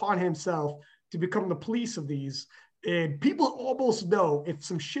taken upon himself to become the police of these. And people almost know if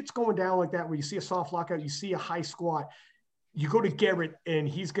some shit's going down like that, where you see a soft lockout, you see a high squat, you go to Garrett and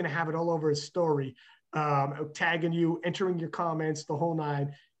he's going to have it all over his story, tagging you, entering your comments, the whole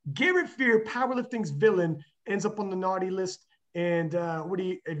nine. Garrett Fear, powerlifting's villain, ends up on the naughty list. And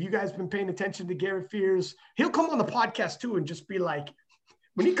have you guys been paying attention to Garrett Fear's? He'll come on the podcast too and just be like,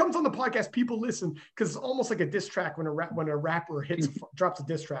 when he comes on the podcast, people listen because it's almost like a diss track when a rapper drops a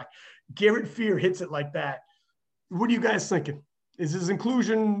diss track. Garrett Fear hits it like that. What are you guys thinking? Is his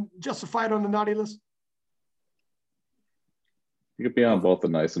inclusion justified on the naughty list? You could be on both the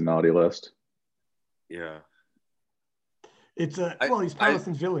nice and naughty list. Yeah. It's he's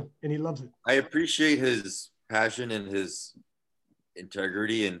powerlifting's villain and he loves it. I appreciate his passion and his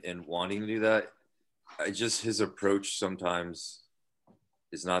integrity and wanting to do that. His approach sometimes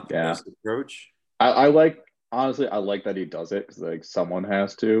is not the best approach. I like that he does it because like someone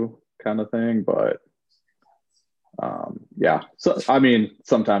has to kind of thing, but so I mean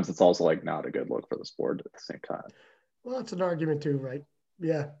sometimes it's also like not a good look for the sport at the same time. Well, that's an argument too, right?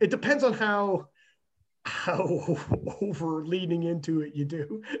 Yeah, it depends on how over leaning into it you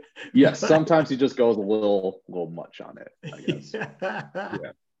do. Yes, sometimes he just goes a little much on it, I guess.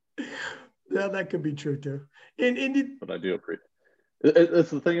 Yeah, that could be true too. But I do appreciate it's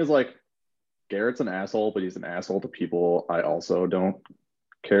the thing is like Garrett's an asshole, but he's an asshole to people I also don't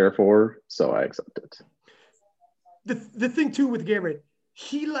care for, so I accept it. The thing too with Garrett,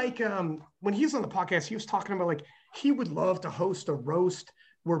 he when he was on the podcast, he was talking about like he would love to host a roast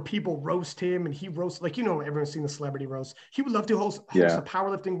where people roast him and he roasts, like, everyone's seen the celebrity roast. He would love to host a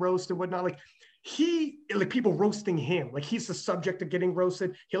powerlifting roast and whatnot. Like people roasting him, like he's the subject of getting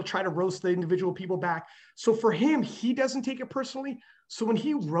roasted. He'll try to roast the individual people back. So for him, he doesn't take it personally. So when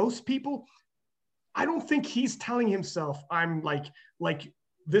he roasts people, I don't think he's telling himself, I'm like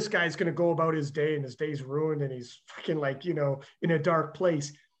this guy's going to go about his day and his day's ruined and he's fucking in a dark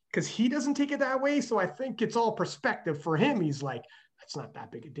place, because he doesn't take it that way. So I think it's all perspective for him. He's like, that's not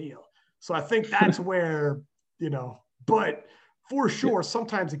that big a deal. So I think that's where, but for sure,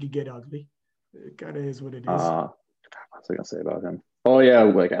 sometimes it could get ugly. It kind of is what it is. What was I going to say about him? Oh yeah.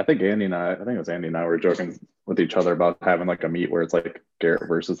 Like I think it was Andy and I were joking with each other about having like a meet where it's like Garrett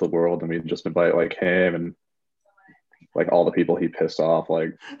versus the world. And we just invite like him and like all the people he pissed off,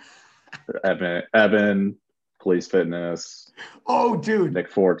 like Evan, Police Fitness. Oh, dude. Nick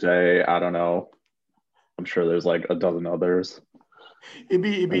Forte. I don't know. I'm sure there's like a dozen others. It'd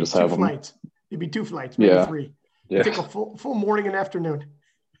be 2 flights. It'd be 2 flights, maybe 3. Yeah. Take a full morning and afternoon.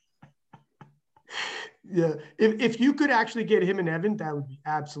 Yeah. If you could actually get him and Evan, that would be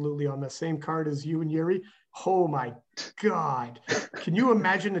absolutely on the same card as you and Yuri. Oh my God. Can you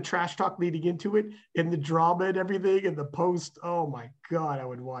imagine the trash talk leading into it and the drama and everything and the post? Oh my God, I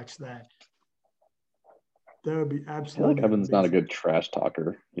would watch that. That would be absolutely I feel like Evan's amazing. not a good trash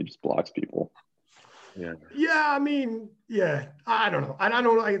talker. He just blocks people. Yeah, I mean, yeah, I don't know. I don't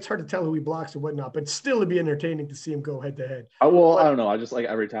know. It's hard to tell who he blocks or whatnot, but still it'd be entertaining to see him go head to head. I don't know. I just like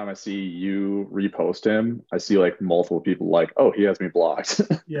every time I see you repost him, I see like multiple people like, oh, he has me blocked.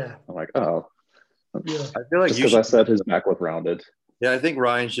 Yeah. I'm like, oh. Yeah. I feel like because I said his back was rounded. Yeah, I think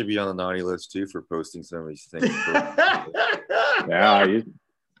Ryan should be on the naughty list too for posting some of these things. Yeah,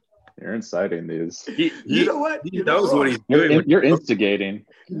 you're inciting these. You know what? He knows what he's doing. You're instigating.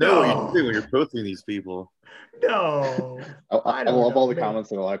 No, what you're doing when you're posting these people. No. I love all the comments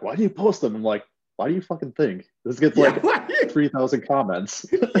that are like, why do you post them? I'm like, why do you fucking think? This gets like 3,000 comments.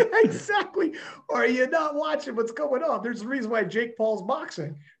 Yeah, exactly. Or you're not watching what's going on. There's a reason why Jake Paul's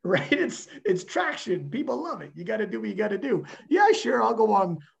boxing, right? It's traction. People love it. You got to do what you got to do. Yeah, sure. I'll go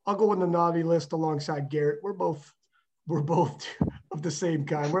on the naughty list alongside Garrett. We're both of the same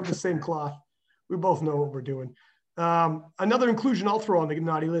kind. We're of the same cloth. We both know what we're doing. Another inclusion I'll throw on the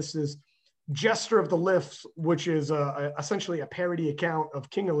naughty list is Jester of the Lifts, which is essentially a parody account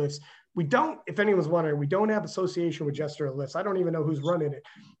of King of Lifts. We don't, if anyone's wondering, we don't have association with Jester of Lifts. I don't even know who's running it.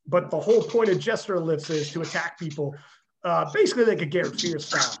 But the whole point of Jester of Lifts is to attack people, basically like a Garrett Fear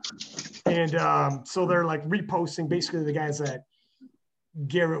style. And so they're like reposting basically the guys that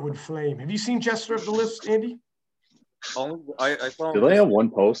Garrett would flame. Have you seen Jester of the Lifts, Andy? I saw. Do they have one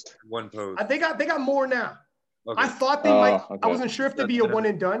post? One post. They got more now. Okay. I thought they might. Okay. I wasn't sure if they'd be a one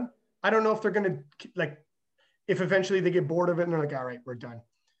and done. I don't know if they're going to, like, if eventually they get bored of it and they're like, all right, we're done.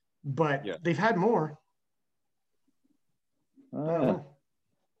 But they've had more.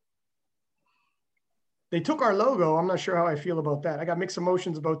 They took our logo. I'm not sure how I feel about that. I got mixed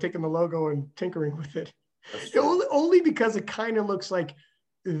emotions about taking the logo and tinkering with it. Only because it kind of looks like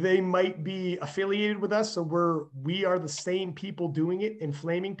they might be affiliated with us. So we are the same people doing it,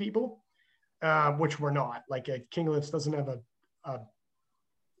 inflaming people, which we're not. Like King of Lifts doesn't have a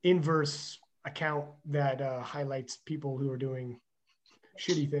inverse account that highlights people who are doing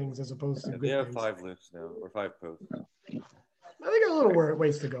shitty things as opposed to good They have things. 5 lifts now, or 5 posts. I think a little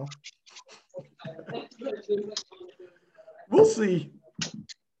ways to go. We'll see.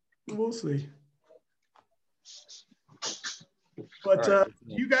 We'll see. But All right. do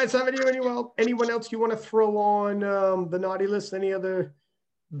you guys have anyone else you want to throw on the naughty list? Any other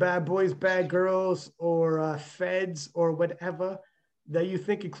bad boys, bad girls, or feds, or whatever that you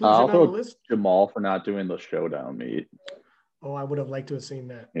think inclusion I'll on the throw list? Jamal for not doing the showdown meet. Oh, I would have liked to have seen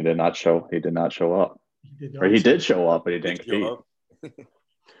that. He did not show up. He did Or he did show up, but he didn't compete.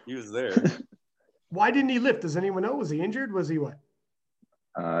 He was there. Why didn't he lift? Does anyone know? Was he injured? Was he what?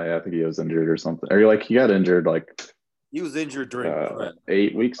 Yeah, I think he was injured or something. Or like he got injured like He was injured during prep.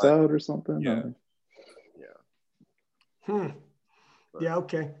 8 weeks out or something. Yeah. Yeah,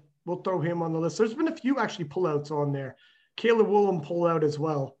 okay. We'll throw him on the list. There's been a few actually pullouts on there. Caleb Willem pull out as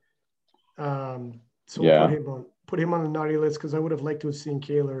well. So we'll put him on the naughty list because I would have liked to have seen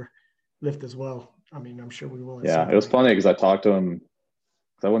Kaler lift as well. I mean, I'm sure we will. Yeah, it was funny because I talked to him.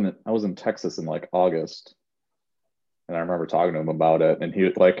 I was in Texas in like August, and I remember talking to him about it, and he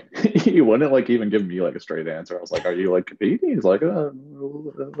like he wouldn't like even give me like a straight answer. I was like, "Are you like competing?" He's like, like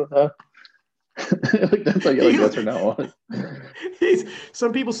that's like yes or no.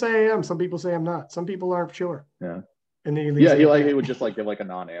 Some people say I am, some people say I'm not. Some people aren't sure. Yeah. And then he would just like give like a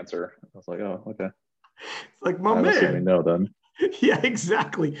non-answer. I was like, oh, okay. It's like my man. No, then. Yeah,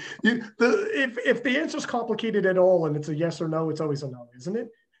 exactly. If the answer's complicated at all and it's a yes or no, it's always a no, isn't it?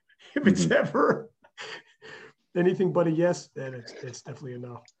 If it's ever anything but a yes, then it's definitely a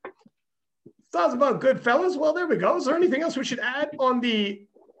no. Sounds about good, fellas. Well, there we go. Is there anything else we should add on the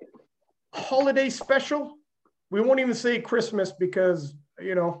holiday special? We won't even say Christmas because,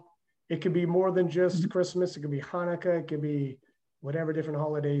 it could be more than just Christmas. It could be Hanukkah. It could be whatever different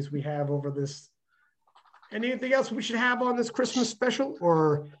holidays we have over this. Anything else we should have on this Christmas special? Or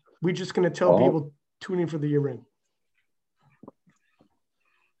are we just going to tell people tune in for the year end?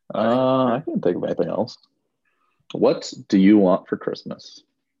 I can't think of anything else. What do you want for Christmas?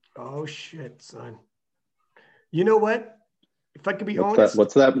 Oh, shit, son. You know what? If I could be honest.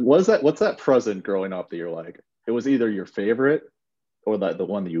 What's that present growing up that you're like, it was either your favorite or the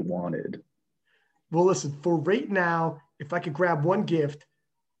one that you wanted? Well, listen, for right now, if I could grab one gift,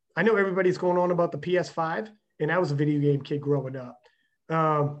 I know everybody's going on about the PS5, and I was a video game kid growing up.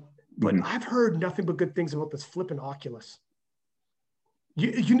 But I've heard nothing but good things about this flipping Oculus.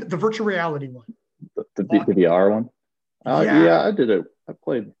 The virtual reality one. The VR one? Yeah, I did it. I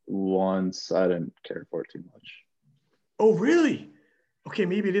played once. I didn't care for it too much. Oh, really? Okay,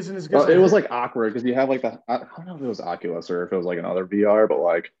 maybe it isn't as good. It was like awkward because you have like I don't know if it was Oculus or if it was like another VR, but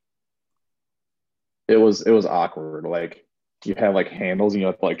like it was awkward. Like you have like handles and you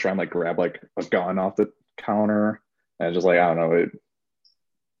have to like try and like grab like a gun off the counter, and just like I don't know,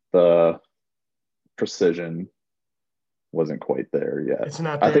 the precision wasn't quite there yet. It's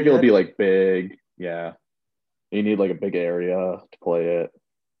not there I think yet? it'll be like big. Yeah, you need like a big area to play it.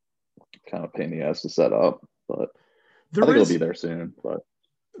 Kind of pain in the ass to set up, but I think it'll be there soon. But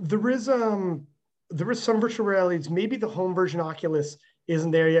there is some virtual realities. Maybe the home version Oculus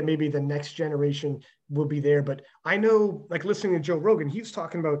isn't there yet. Maybe the next generation will be there. But I know, like listening to Joe Rogan, he was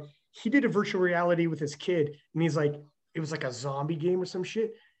talking about he did a virtual reality with his kid, and he's like, it was like a zombie game or some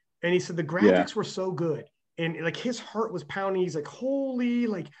shit. And he said the graphics were so good. And like his heart was pounding. He's like, holy,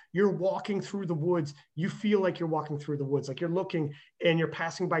 like you're walking through the woods. You feel like you're walking through the woods. Like you're looking and you're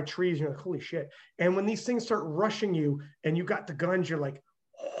passing by trees. And you're like, holy shit. And when these things start rushing you and you got the guns, you're like,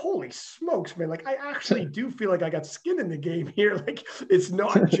 holy smokes, man. Like I actually do feel like I got skin in the game here. Like it's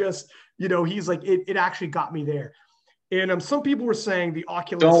not just, he's like, it actually got me there. And some people were saying the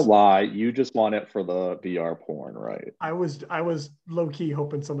Oculus. Don't lie, you just want it for the VR porn, right? I was low key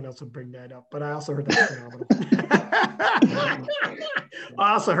hoping someone else would bring that up, but I also heard that's phenomenal.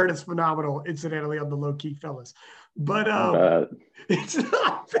 I also heard it's phenomenal, incidentally, on the low key fellas. But it's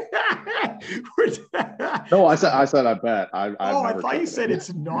not bad. No, I said I bet. I thought you said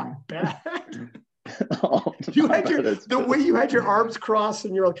it's not bad. You had the way you had your arms crossed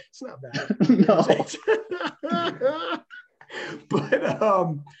and you're like, it's not bad. No. But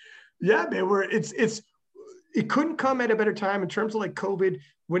yeah, man, it couldn't come at a better time in terms of like COVID,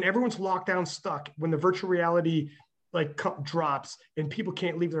 when everyone's locked down, stuck, when the virtual reality like drops and people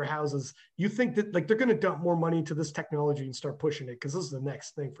can't leave their houses. You think that like they're going to dump more money into this technology and start pushing it, because this is the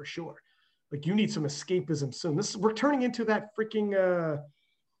next thing for sure. Like you need some escapism soon. We're turning into that freaking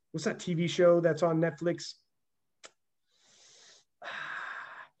what's that TV show that's on Netflix?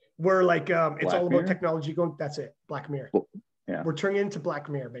 Where like it's Black all about Mirror? technology going. That's it, Black Mirror. Well, yeah. We're turning into Black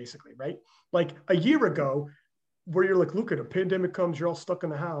Mirror, basically, right? Like a year ago, where you're like, look at a pandemic comes, you're all stuck in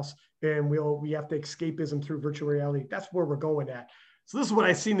the house, and we have to escapism through virtual reality. That's where we're going at. So this is what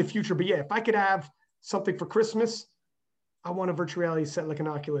I see in the future. But yeah, if I could have something for Christmas, I want a virtual reality set like an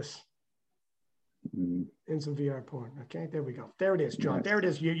Oculus Mm, and some VR porn. Okay, there we go. There it is, John. nice. There it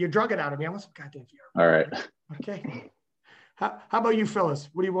is. You drug it out of me. I want some goddamn VR. All right. Okay. How about you fellas?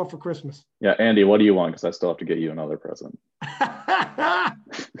 What do you want for Christmas? Yeah, Andy, what do you want? Because I still have to get you another present. Oh,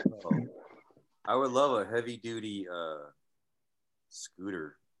 I would love a heavy duty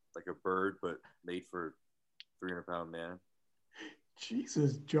scooter, like a bird, but made for 300-pound man.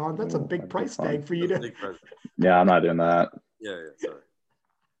 Jesus, John, that's a Oh, big that'd be price fun. tag for you That's a to. big present. Yeah, I'm not doing that. Yeah, sorry.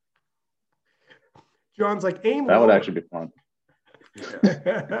 John's like aim That would lower. actually be fun.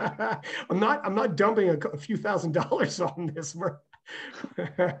 Yeah. I'm not dumping a few $1,000s on this.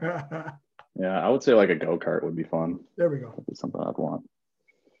 Yeah, I would say like a go-kart would be fun. There we go. That'd be something I'd want.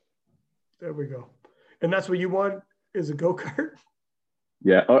 There we go. And that's what you want is a go-kart?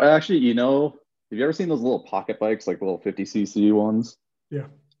 Yeah. Oh, actually, you know, have you ever seen those little pocket bikes, like little 50cc ones? Yeah.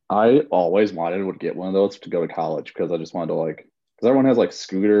 I always wanted to get one of those to go to college because I just wanted to like, because everyone has like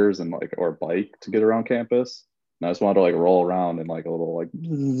scooters and like, or bike to get around campus. And I just wanted to like roll around in like a little like,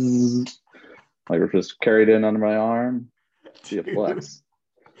 just carried in under my arm. See a flex.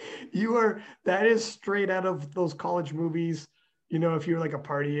 That is straight out of those college movies. You know, if you're like a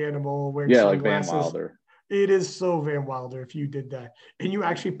party animal wearing Yeah, like Van sunglasses. Wilder. It is so Van Wilder if you did that. And you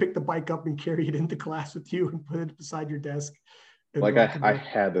actually pick the bike up and carry it into class with you and put it beside your desk. Like I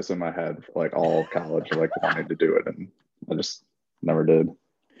had this in my head for like all of college, like wanted to do it, and I just never did.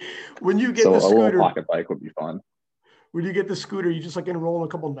 When you get So the a little scooter, pocket bike would be fun. when you get the scooter, you just like enroll in a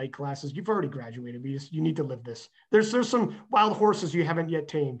couple of night classes. You've already graduated. You need to live this. There's some wild horses you haven't yet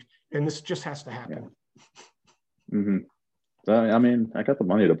tamed, and this just has to happen. Yeah. Mm-hmm. So, I mean, I got the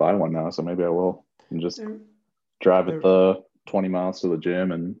money to buy one now, so maybe I will. And just drive it the 20 miles to the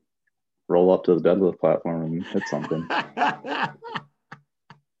gym and roll up to the deadlift platform and hit something.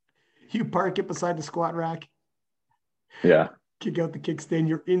 You park it beside the squat rack, Yeah. kick out the kickstand.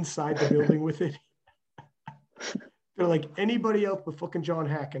 You're inside the building with it. They're like, anybody else but fucking John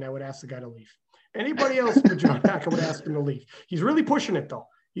Hack, and I would ask the guy to leave. Anybody else but John Hack, I would ask him to leave. He's really pushing it, though.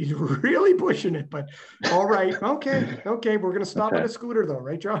 He's really pushing it, but all right. Okay. We're going to stop at a scooter, though,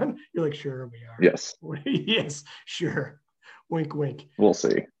 right, John? You're like, sure, we are. Yes. Yes, sure. Wink, wink. We'll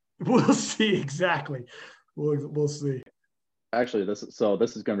see. We'll see. Exactly. We'll see. Actually, this is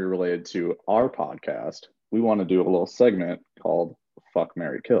going to be related to our podcast. We want to do a little segment called Fuck,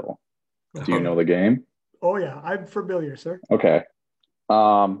 Marry, Kill. Do you know the game? Oh, yeah. I'm familiar, sir. Okay.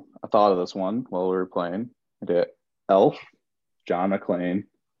 I thought of this one while we were playing. I did Elf, John McClane,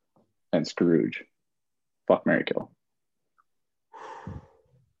 and Scrooge. Fuck, marry, kill.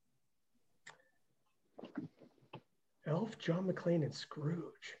 Elf, John McClane, and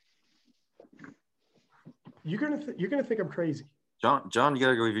Scrooge. You're gonna think I'm crazy. John, you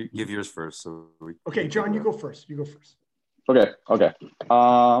gotta go give yours first. So Okay, John, you go first. Okay.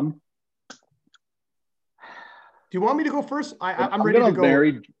 Do you want me to go first? I'm ready to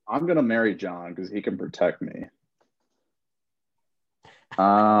go. I'm gonna marry John because he can protect me.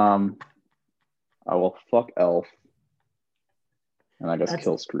 I will fuck Elf, and I guess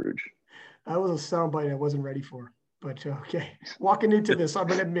kill Scrooge. That was a soundbite I wasn't ready for. But okay, walking into this, I'm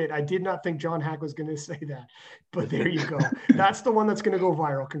gonna admit I did not think John Hack was gonna say that. But there you go. That's the one that's gonna go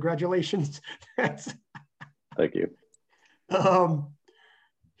viral. Congratulations. Thank you.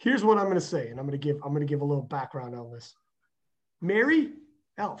 Here's what I'm gonna say, and I'm gonna give a little background on this. Marry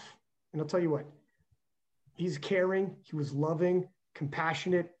Elf, and I'll tell you what. He's caring. He was loving,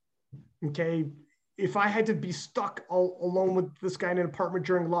 compassionate. Okay, if I had to be stuck all alone with this guy in an apartment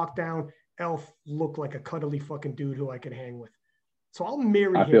during lockdown, Elf looked like a cuddly fucking dude who I could hang with. So I'll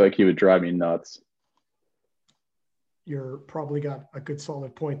marry him. I feel like he would drive me nuts. You're probably got a good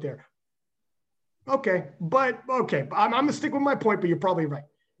solid point there. Okay, I'm gonna stick with my point, but you're probably right.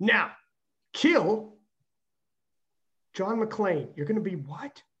 Now, kill John McClane. You're gonna be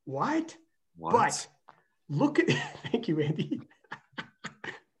what? But look at thank you, Andy.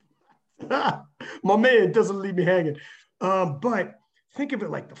 My man doesn't leave me hanging. But think of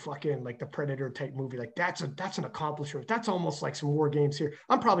it like the Predator type movie. Like that's an accomplishment. That's almost like some war games here.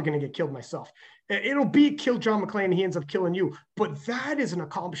 I'm probably going to get killed myself. It'll be kill John McClane and he ends up killing you. But that is an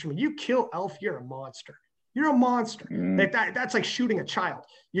accomplishment. You kill Elf, you're a monster. You're a monster. Mm. That's like shooting a child.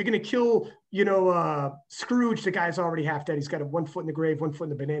 You're going to kill, Scrooge, the guy's already half dead. He's got 1 foot in the grave, 1 foot in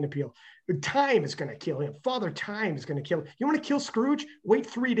the banana peel. Time is going to kill him. Father Time is going to kill him. You want to kill Scrooge? Wait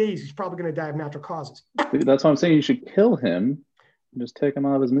 3 days. He's probably going to die of natural causes. Dude, that's what I'm saying. You should kill him and just take him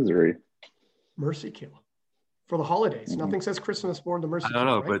out of his misery. Mercy kill. For the holidays. Nothing says Christmas more than mercy I don't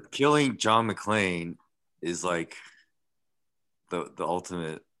know, kill, right? but killing John McClane is like the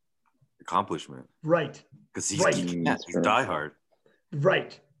ultimate accomplishment. Right. Because he's Right. he's True. diehard.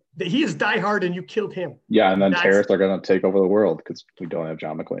 Right. He is diehard and you killed him. Yeah, and then That's- terrorists are going to take over the world because we don't have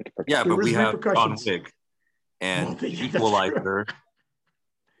John McClane to protect. Yeah, There but we is have John repercussions. Wick and Well, that's Equalizer.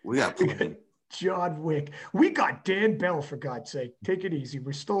 We got plenty. John Wick. We got Dan Bell, for God's sake. Take it easy.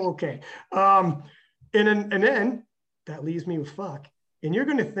 We're still okay. And then that leaves me with fuck. And you're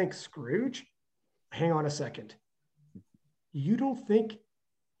going to think Scrooge? Hang on a second. You don't think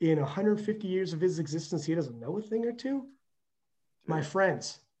in 150 years of his existence he doesn't know a thing or two? My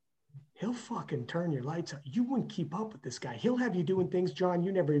friends, he'll fucking turn your lights out. You wouldn't keep up with this guy. He'll have you doing things, John,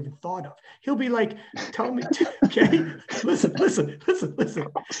 you never even thought of. He'll be like, tell me, okay, listen.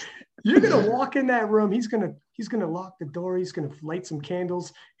 You're gonna walk in that room. He's gonna lock the door. He's gonna light some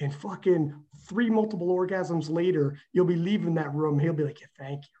candles, and fucking 3 multiple orgasms later, you'll be leaving that room. He'll be like, yeah,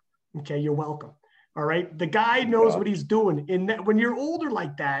 thank you. Okay, you're welcome. All right. The guy knows what he's doing. In that, when you're older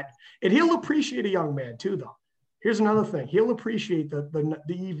like that, and he'll appreciate a young man too, though. Here's another thing. He'll appreciate the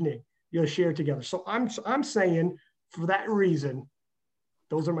evening you'll share together. So I'm saying for that reason,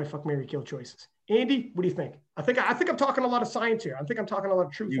 those are my fuck, marry, kill choices. Andy, what do you think? I think I'm talking a lot of science here. I think I'm talking a lot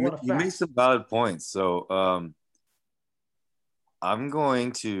of truth, a lot of You make facts. some valid points. So I'm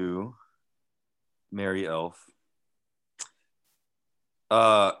going to marry Elf.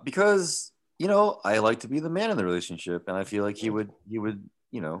 Because I like to be the man in the relationship, and I feel like he would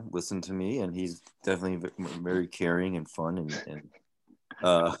listen to me, and he's definitely very caring and fun, and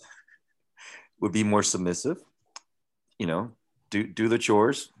would be more submissive. Do the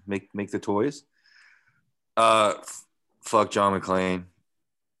chores, make the toys. Fuck John McClane.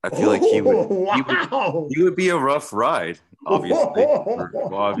 I feel like he would be a rough ride, obviously,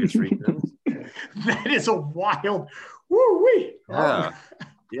 for obvious reasons. That is a wild. Woo-wee.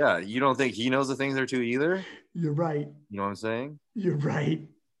 Yeah. You don't think he knows the things there too either? You're right. You know what I'm saying? You're right.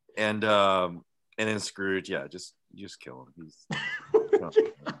 And then Scrooge, yeah, just kill him.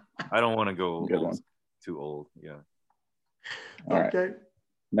 I don't want to go too old. Yeah. All right. Okay.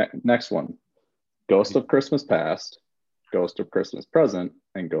 Next one. Ghost of Christmas Past, Ghost of Christmas Present,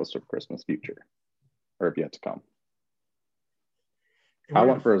 and Ghost of Christmas Future. Or have yet to come. I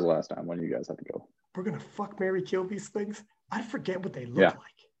went first last time. When do you guys have to go? We're going to fuck, marry, kill these things? I forget what they look like.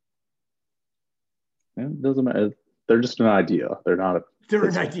 It doesn't matter. They're just an idea. They're not They're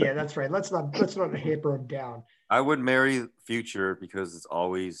an idea. That's right. Let's not hamper them down. I would marry Future because it's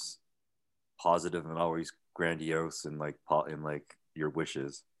always positive and always grandiose and like your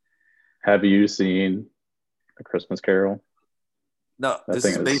wishes. Have you seen A Christmas Carol? No, this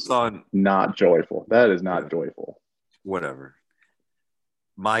is based on not joyful. That is not joyful. Whatever.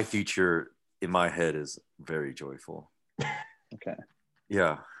 My future in my head is very joyful. Okay.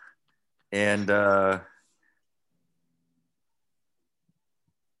 Yeah. And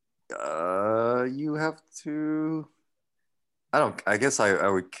you have to I guess I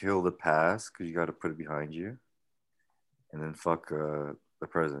would kill the past because you got to put it behind you, and then fuck the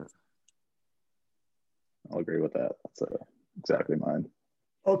present. I'll agree with that. That's exactly mine.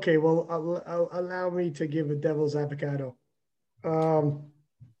 Okay, well, I'll allow me to give a devil's avocado.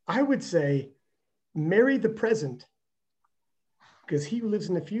 I would say marry the present, because he who lives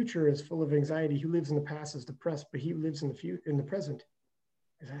in the future is full of anxiety. He who lives in the past is depressed, but he who lives in the present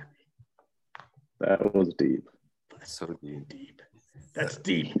is happy. That was deep. That's So deep. That's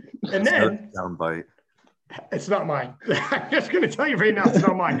deep. And then soundbite. it's not mine. I'm just going to tell you right now, it's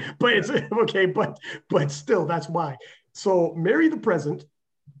not mine. But it's okay. But still, that's why. So marry the present.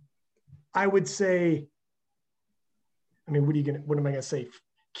 I would say. I mean, what am I going to say?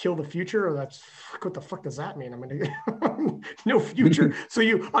 Kill the future, or what the fuck does that mean? I'm gonna no future. So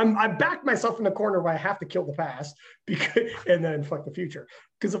I'm backed myself in the corner where I have to kill the past and then fuck the future.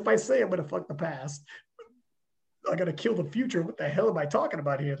 Because if I say I'm gonna fuck the past, I gotta kill the future. What the hell am I talking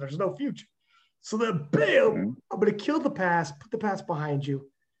about here? There's no future. So then, bam, I'm gonna kill the past, put the past behind you,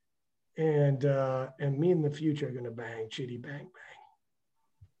 and me and the future are gonna bang, chitty bang bang.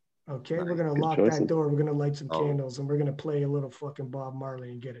 Okay, we're gonna lock that door. We're gonna light some candles, and we're gonna play a little fucking Bob Marley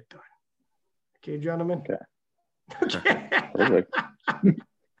and get it done. Okay, gentlemen. Okay. Perfect. We'll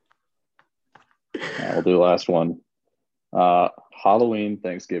do the last one. Halloween,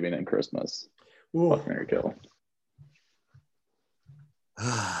 Thanksgiving, and Christmas. Ooh. Fuck, Mary, kill.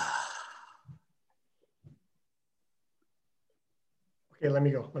 Okay, let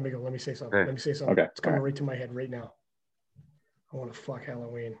me go. Let me say something. Okay. Let me say something. Okay, It's coming all right to my head right now. I want to fuck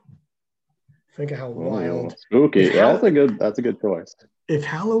Halloween. Think of how Ooh, wild. spooky. If Yeah, that's a good choice. If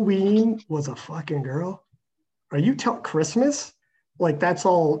Halloween was a fucking girl, are you telling Christmas? Like that's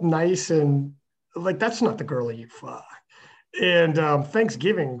all nice and like that's not the girl you fuck. And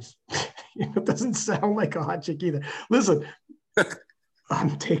Thanksgiving's, doesn't sound like a hot chick either. Listen,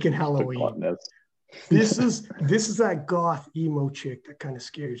 I'm taking The Halloween. gluttonous. This is that goth emo chick that kind of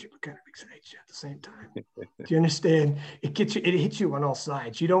scares you but kind of excites you at the same time. Do you understand? It hits you on all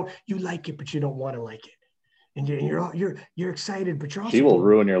sides. You like it, but you don't want to like it. And you're excited, but you're also She will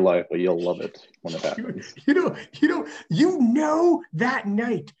ruin your life, but you'll love it when it happens. You know that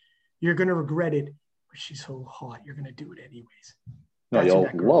night you're gonna regret it, but she's so hot, you're gonna do it anyways. No, That's who you'll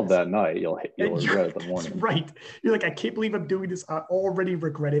that girl love is. that night. You'll regret it the That's morning. right. You're like, I can't believe I'm doing this. I already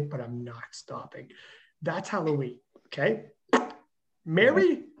regret it, but I'm not stopping. That's Halloween. Okay.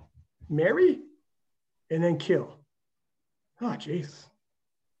 Marry, and then kill. Oh, jeez.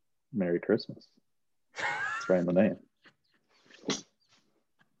 Merry Christmas. It's right in the name.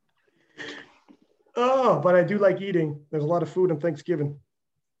 Oh, but I do like eating. There's a lot of food on Thanksgiving.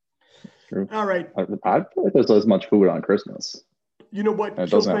 True. All right. I feel like there's as much food on Christmas. You know what? And it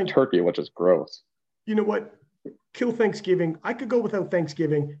doesn't have turkey, which is gross. You know what? Kill Thanksgiving. I could go without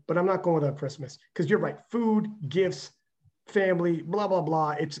Thanksgiving, but I'm not going without Christmas because you're right. Food, gifts, family, blah blah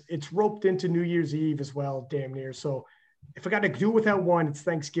blah. It's roped into New Year's Eve as well, damn near. So if I got to do without one, it's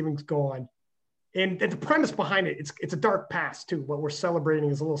Thanksgiving's gone. And the premise behind it, it's a dark past too. What we're celebrating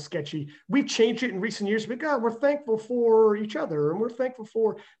is a little sketchy. We've changed it in recent years. We're thankful for each other and we're thankful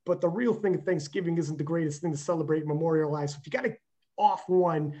for, but the real thing of Thanksgiving isn't the greatest thing to celebrate, memorialize. So if you got to off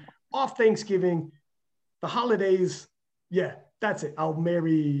Thanksgiving, the holidays, yeah, that's it. I'll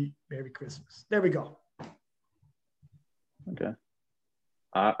Merry Christmas. There we go. Okay.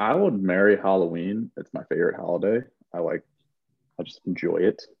 I would marry Halloween. It's my favorite holiday. I just enjoy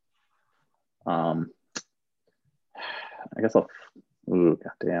it. I guess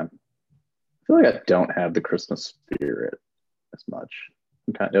goddamn. I feel like I don't have the Christmas spirit as much.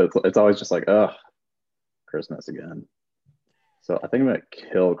 It's always just like, Christmas again. So I think I'm gonna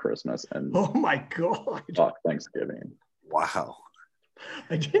kill Christmas and Oh my God. fuck Thanksgiving. Wow.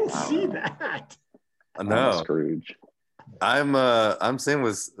 I didn't see that. I'm a Scrooge. I'm same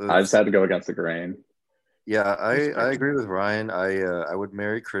with. I just had to go against the grain. Yeah, I agree with Ryan. I would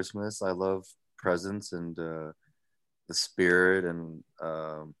marry Christmas. I love presents and the spirit, and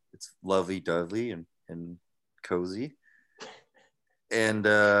it's lovey dovey and cozy. And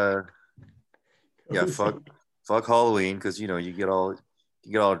yeah, fuck Halloween, because you get all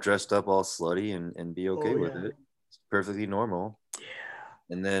dressed up all slutty and be okay with it. It's perfectly normal. Yeah.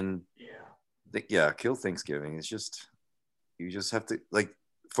 And then kill Thanksgiving. It's just you just have to, like,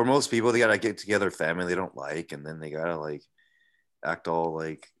 for most people, they gotta get together family they don't like, and then they gotta like act all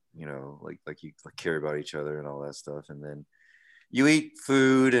like like you care about each other and all that stuff, and then you eat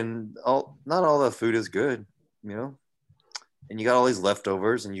food and not all the food is good, and you got all these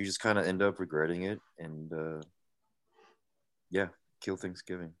leftovers and you just kind of end up regretting it, and kill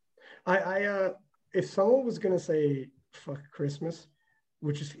Thanksgiving. I if someone was gonna say fuck Christmas,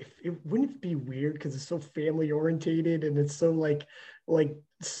 which is, wouldn't it be weird because it's so family orientated and it's so like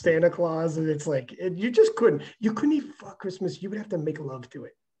Santa Claus, and it's like you couldn't even fuck Christmas. You would have to make love to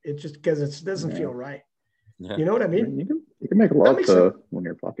it. It just because it doesn't feel right. Yeah. You know what I mean? You can make love to when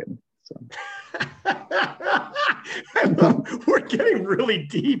you're fucking. So. We're getting really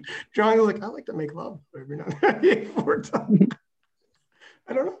deep. John was like, I like to make love every now and then.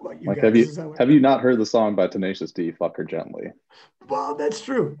 I don't know about you guys. Have you not heard the song by Tenacious D, Fuck Her Gently? Well, that's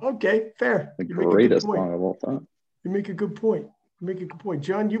true. Okay, fair. The greatest song of all time. You make a good point.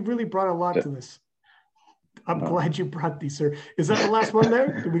 John, you really brought a lot to this. I'm glad you brought these, sir. Is that the last one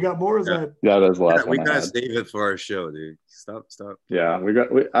there? Do we got more? That is the last one. We gotta save it for our show, dude. Stop. Yeah,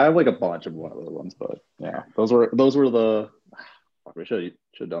 I have like a bunch of one of those ones, but yeah, those were the. We should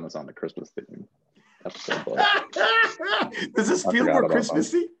have done this on the Christmas theme episode. But does this feel more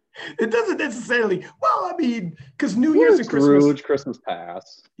Christmassy? It doesn't necessarily. Well, I mean, because New Year's and Christmas, Christmas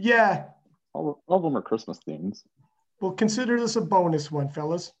Pass. Yeah, all of them are Christmas themes. Well, consider this a bonus one,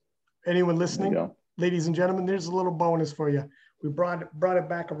 fellas. Anyone listening? Ladies and gentlemen, there's a little bonus for you. We brought it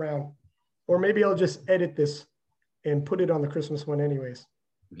back around. Or maybe I'll just edit this and put it on the Christmas one anyways.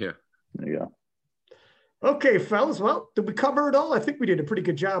 Yeah. There you go. Okay, fellas. Well, did we cover it all? I think we did a pretty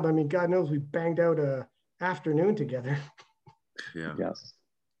good job. I mean, God knows we banged out a afternoon together. Yeah. Yes.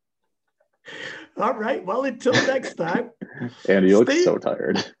 All right. Well, until next time. Andy, you look so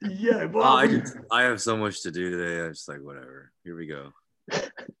tired. Yeah. Well, I have so much to do today. I'm just like, whatever. Here we go.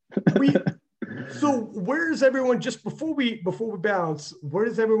 So where's everyone, just before we bounce, where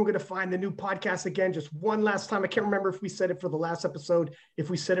is everyone going to find the new podcast again? Just one last time. I can't remember if we said it for the last episode, if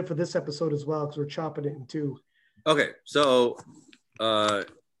we said it for this episode as well, because we're chopping it in two. Okay. So our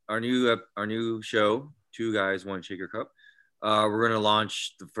new show, Two Guys, One Shaker Cup. We're going to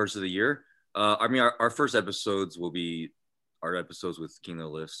launch the first of the year. Our first episodes will be our episodes with King of the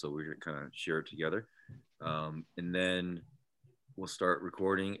List, so we're kind of share it together. And then we'll start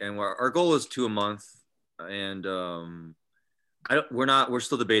recording, and our goal is 2 a month. And we're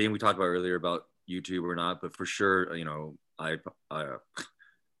still debating. We talked about earlier about YouTube or not, but for sure, I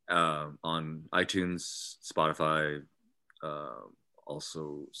on iTunes, Spotify,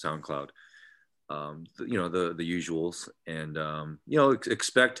 also SoundCloud, the usuals, and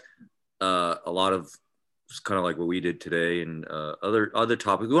expect a lot of kind of like what we did today, and other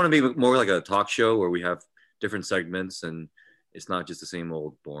topics. We want to make it more like a talk show where we have different segments, and it's not just the same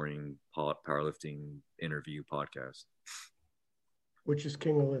old boring powerlifting interview podcast. Which is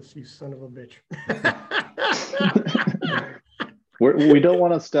King of the List, you son of a bitch. We don't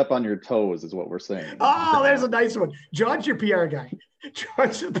want to step on your toes, is what we're saying. Oh, there's a nice one. John's your PR guy.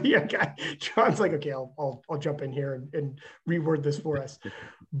 John's the PR guy. John's like, okay, I'll jump in here and reword this for us.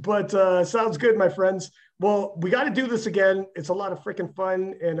 But sounds good, my friends. Well, we got to do this again. It's a lot of freaking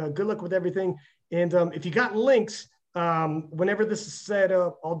fun, and good luck with everything. And if you got links, whenever this is set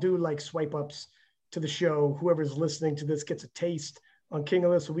up, I'll do like swipe ups to the show. Whoever's listening to this gets a taste on King of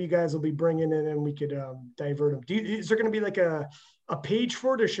the List. So we guys will be bringing in, and we could divert them. Is there going to be like a page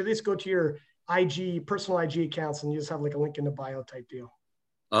for it, or should they just go to your personal IG accounts, and you just have like a link in the bio type deal?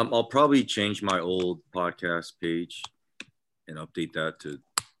 I'll probably change my old podcast page and update that to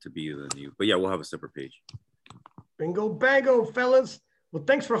be the new. But yeah, we'll have a separate page. Bingo bango, fellas. Well,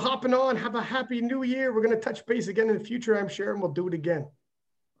 thanks for hopping on. Have a happy new year. We're going to touch base again in the future, I'm sure, and we'll do it again.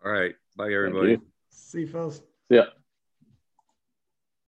 All right. Bye, everybody. See you, fellas. Yeah.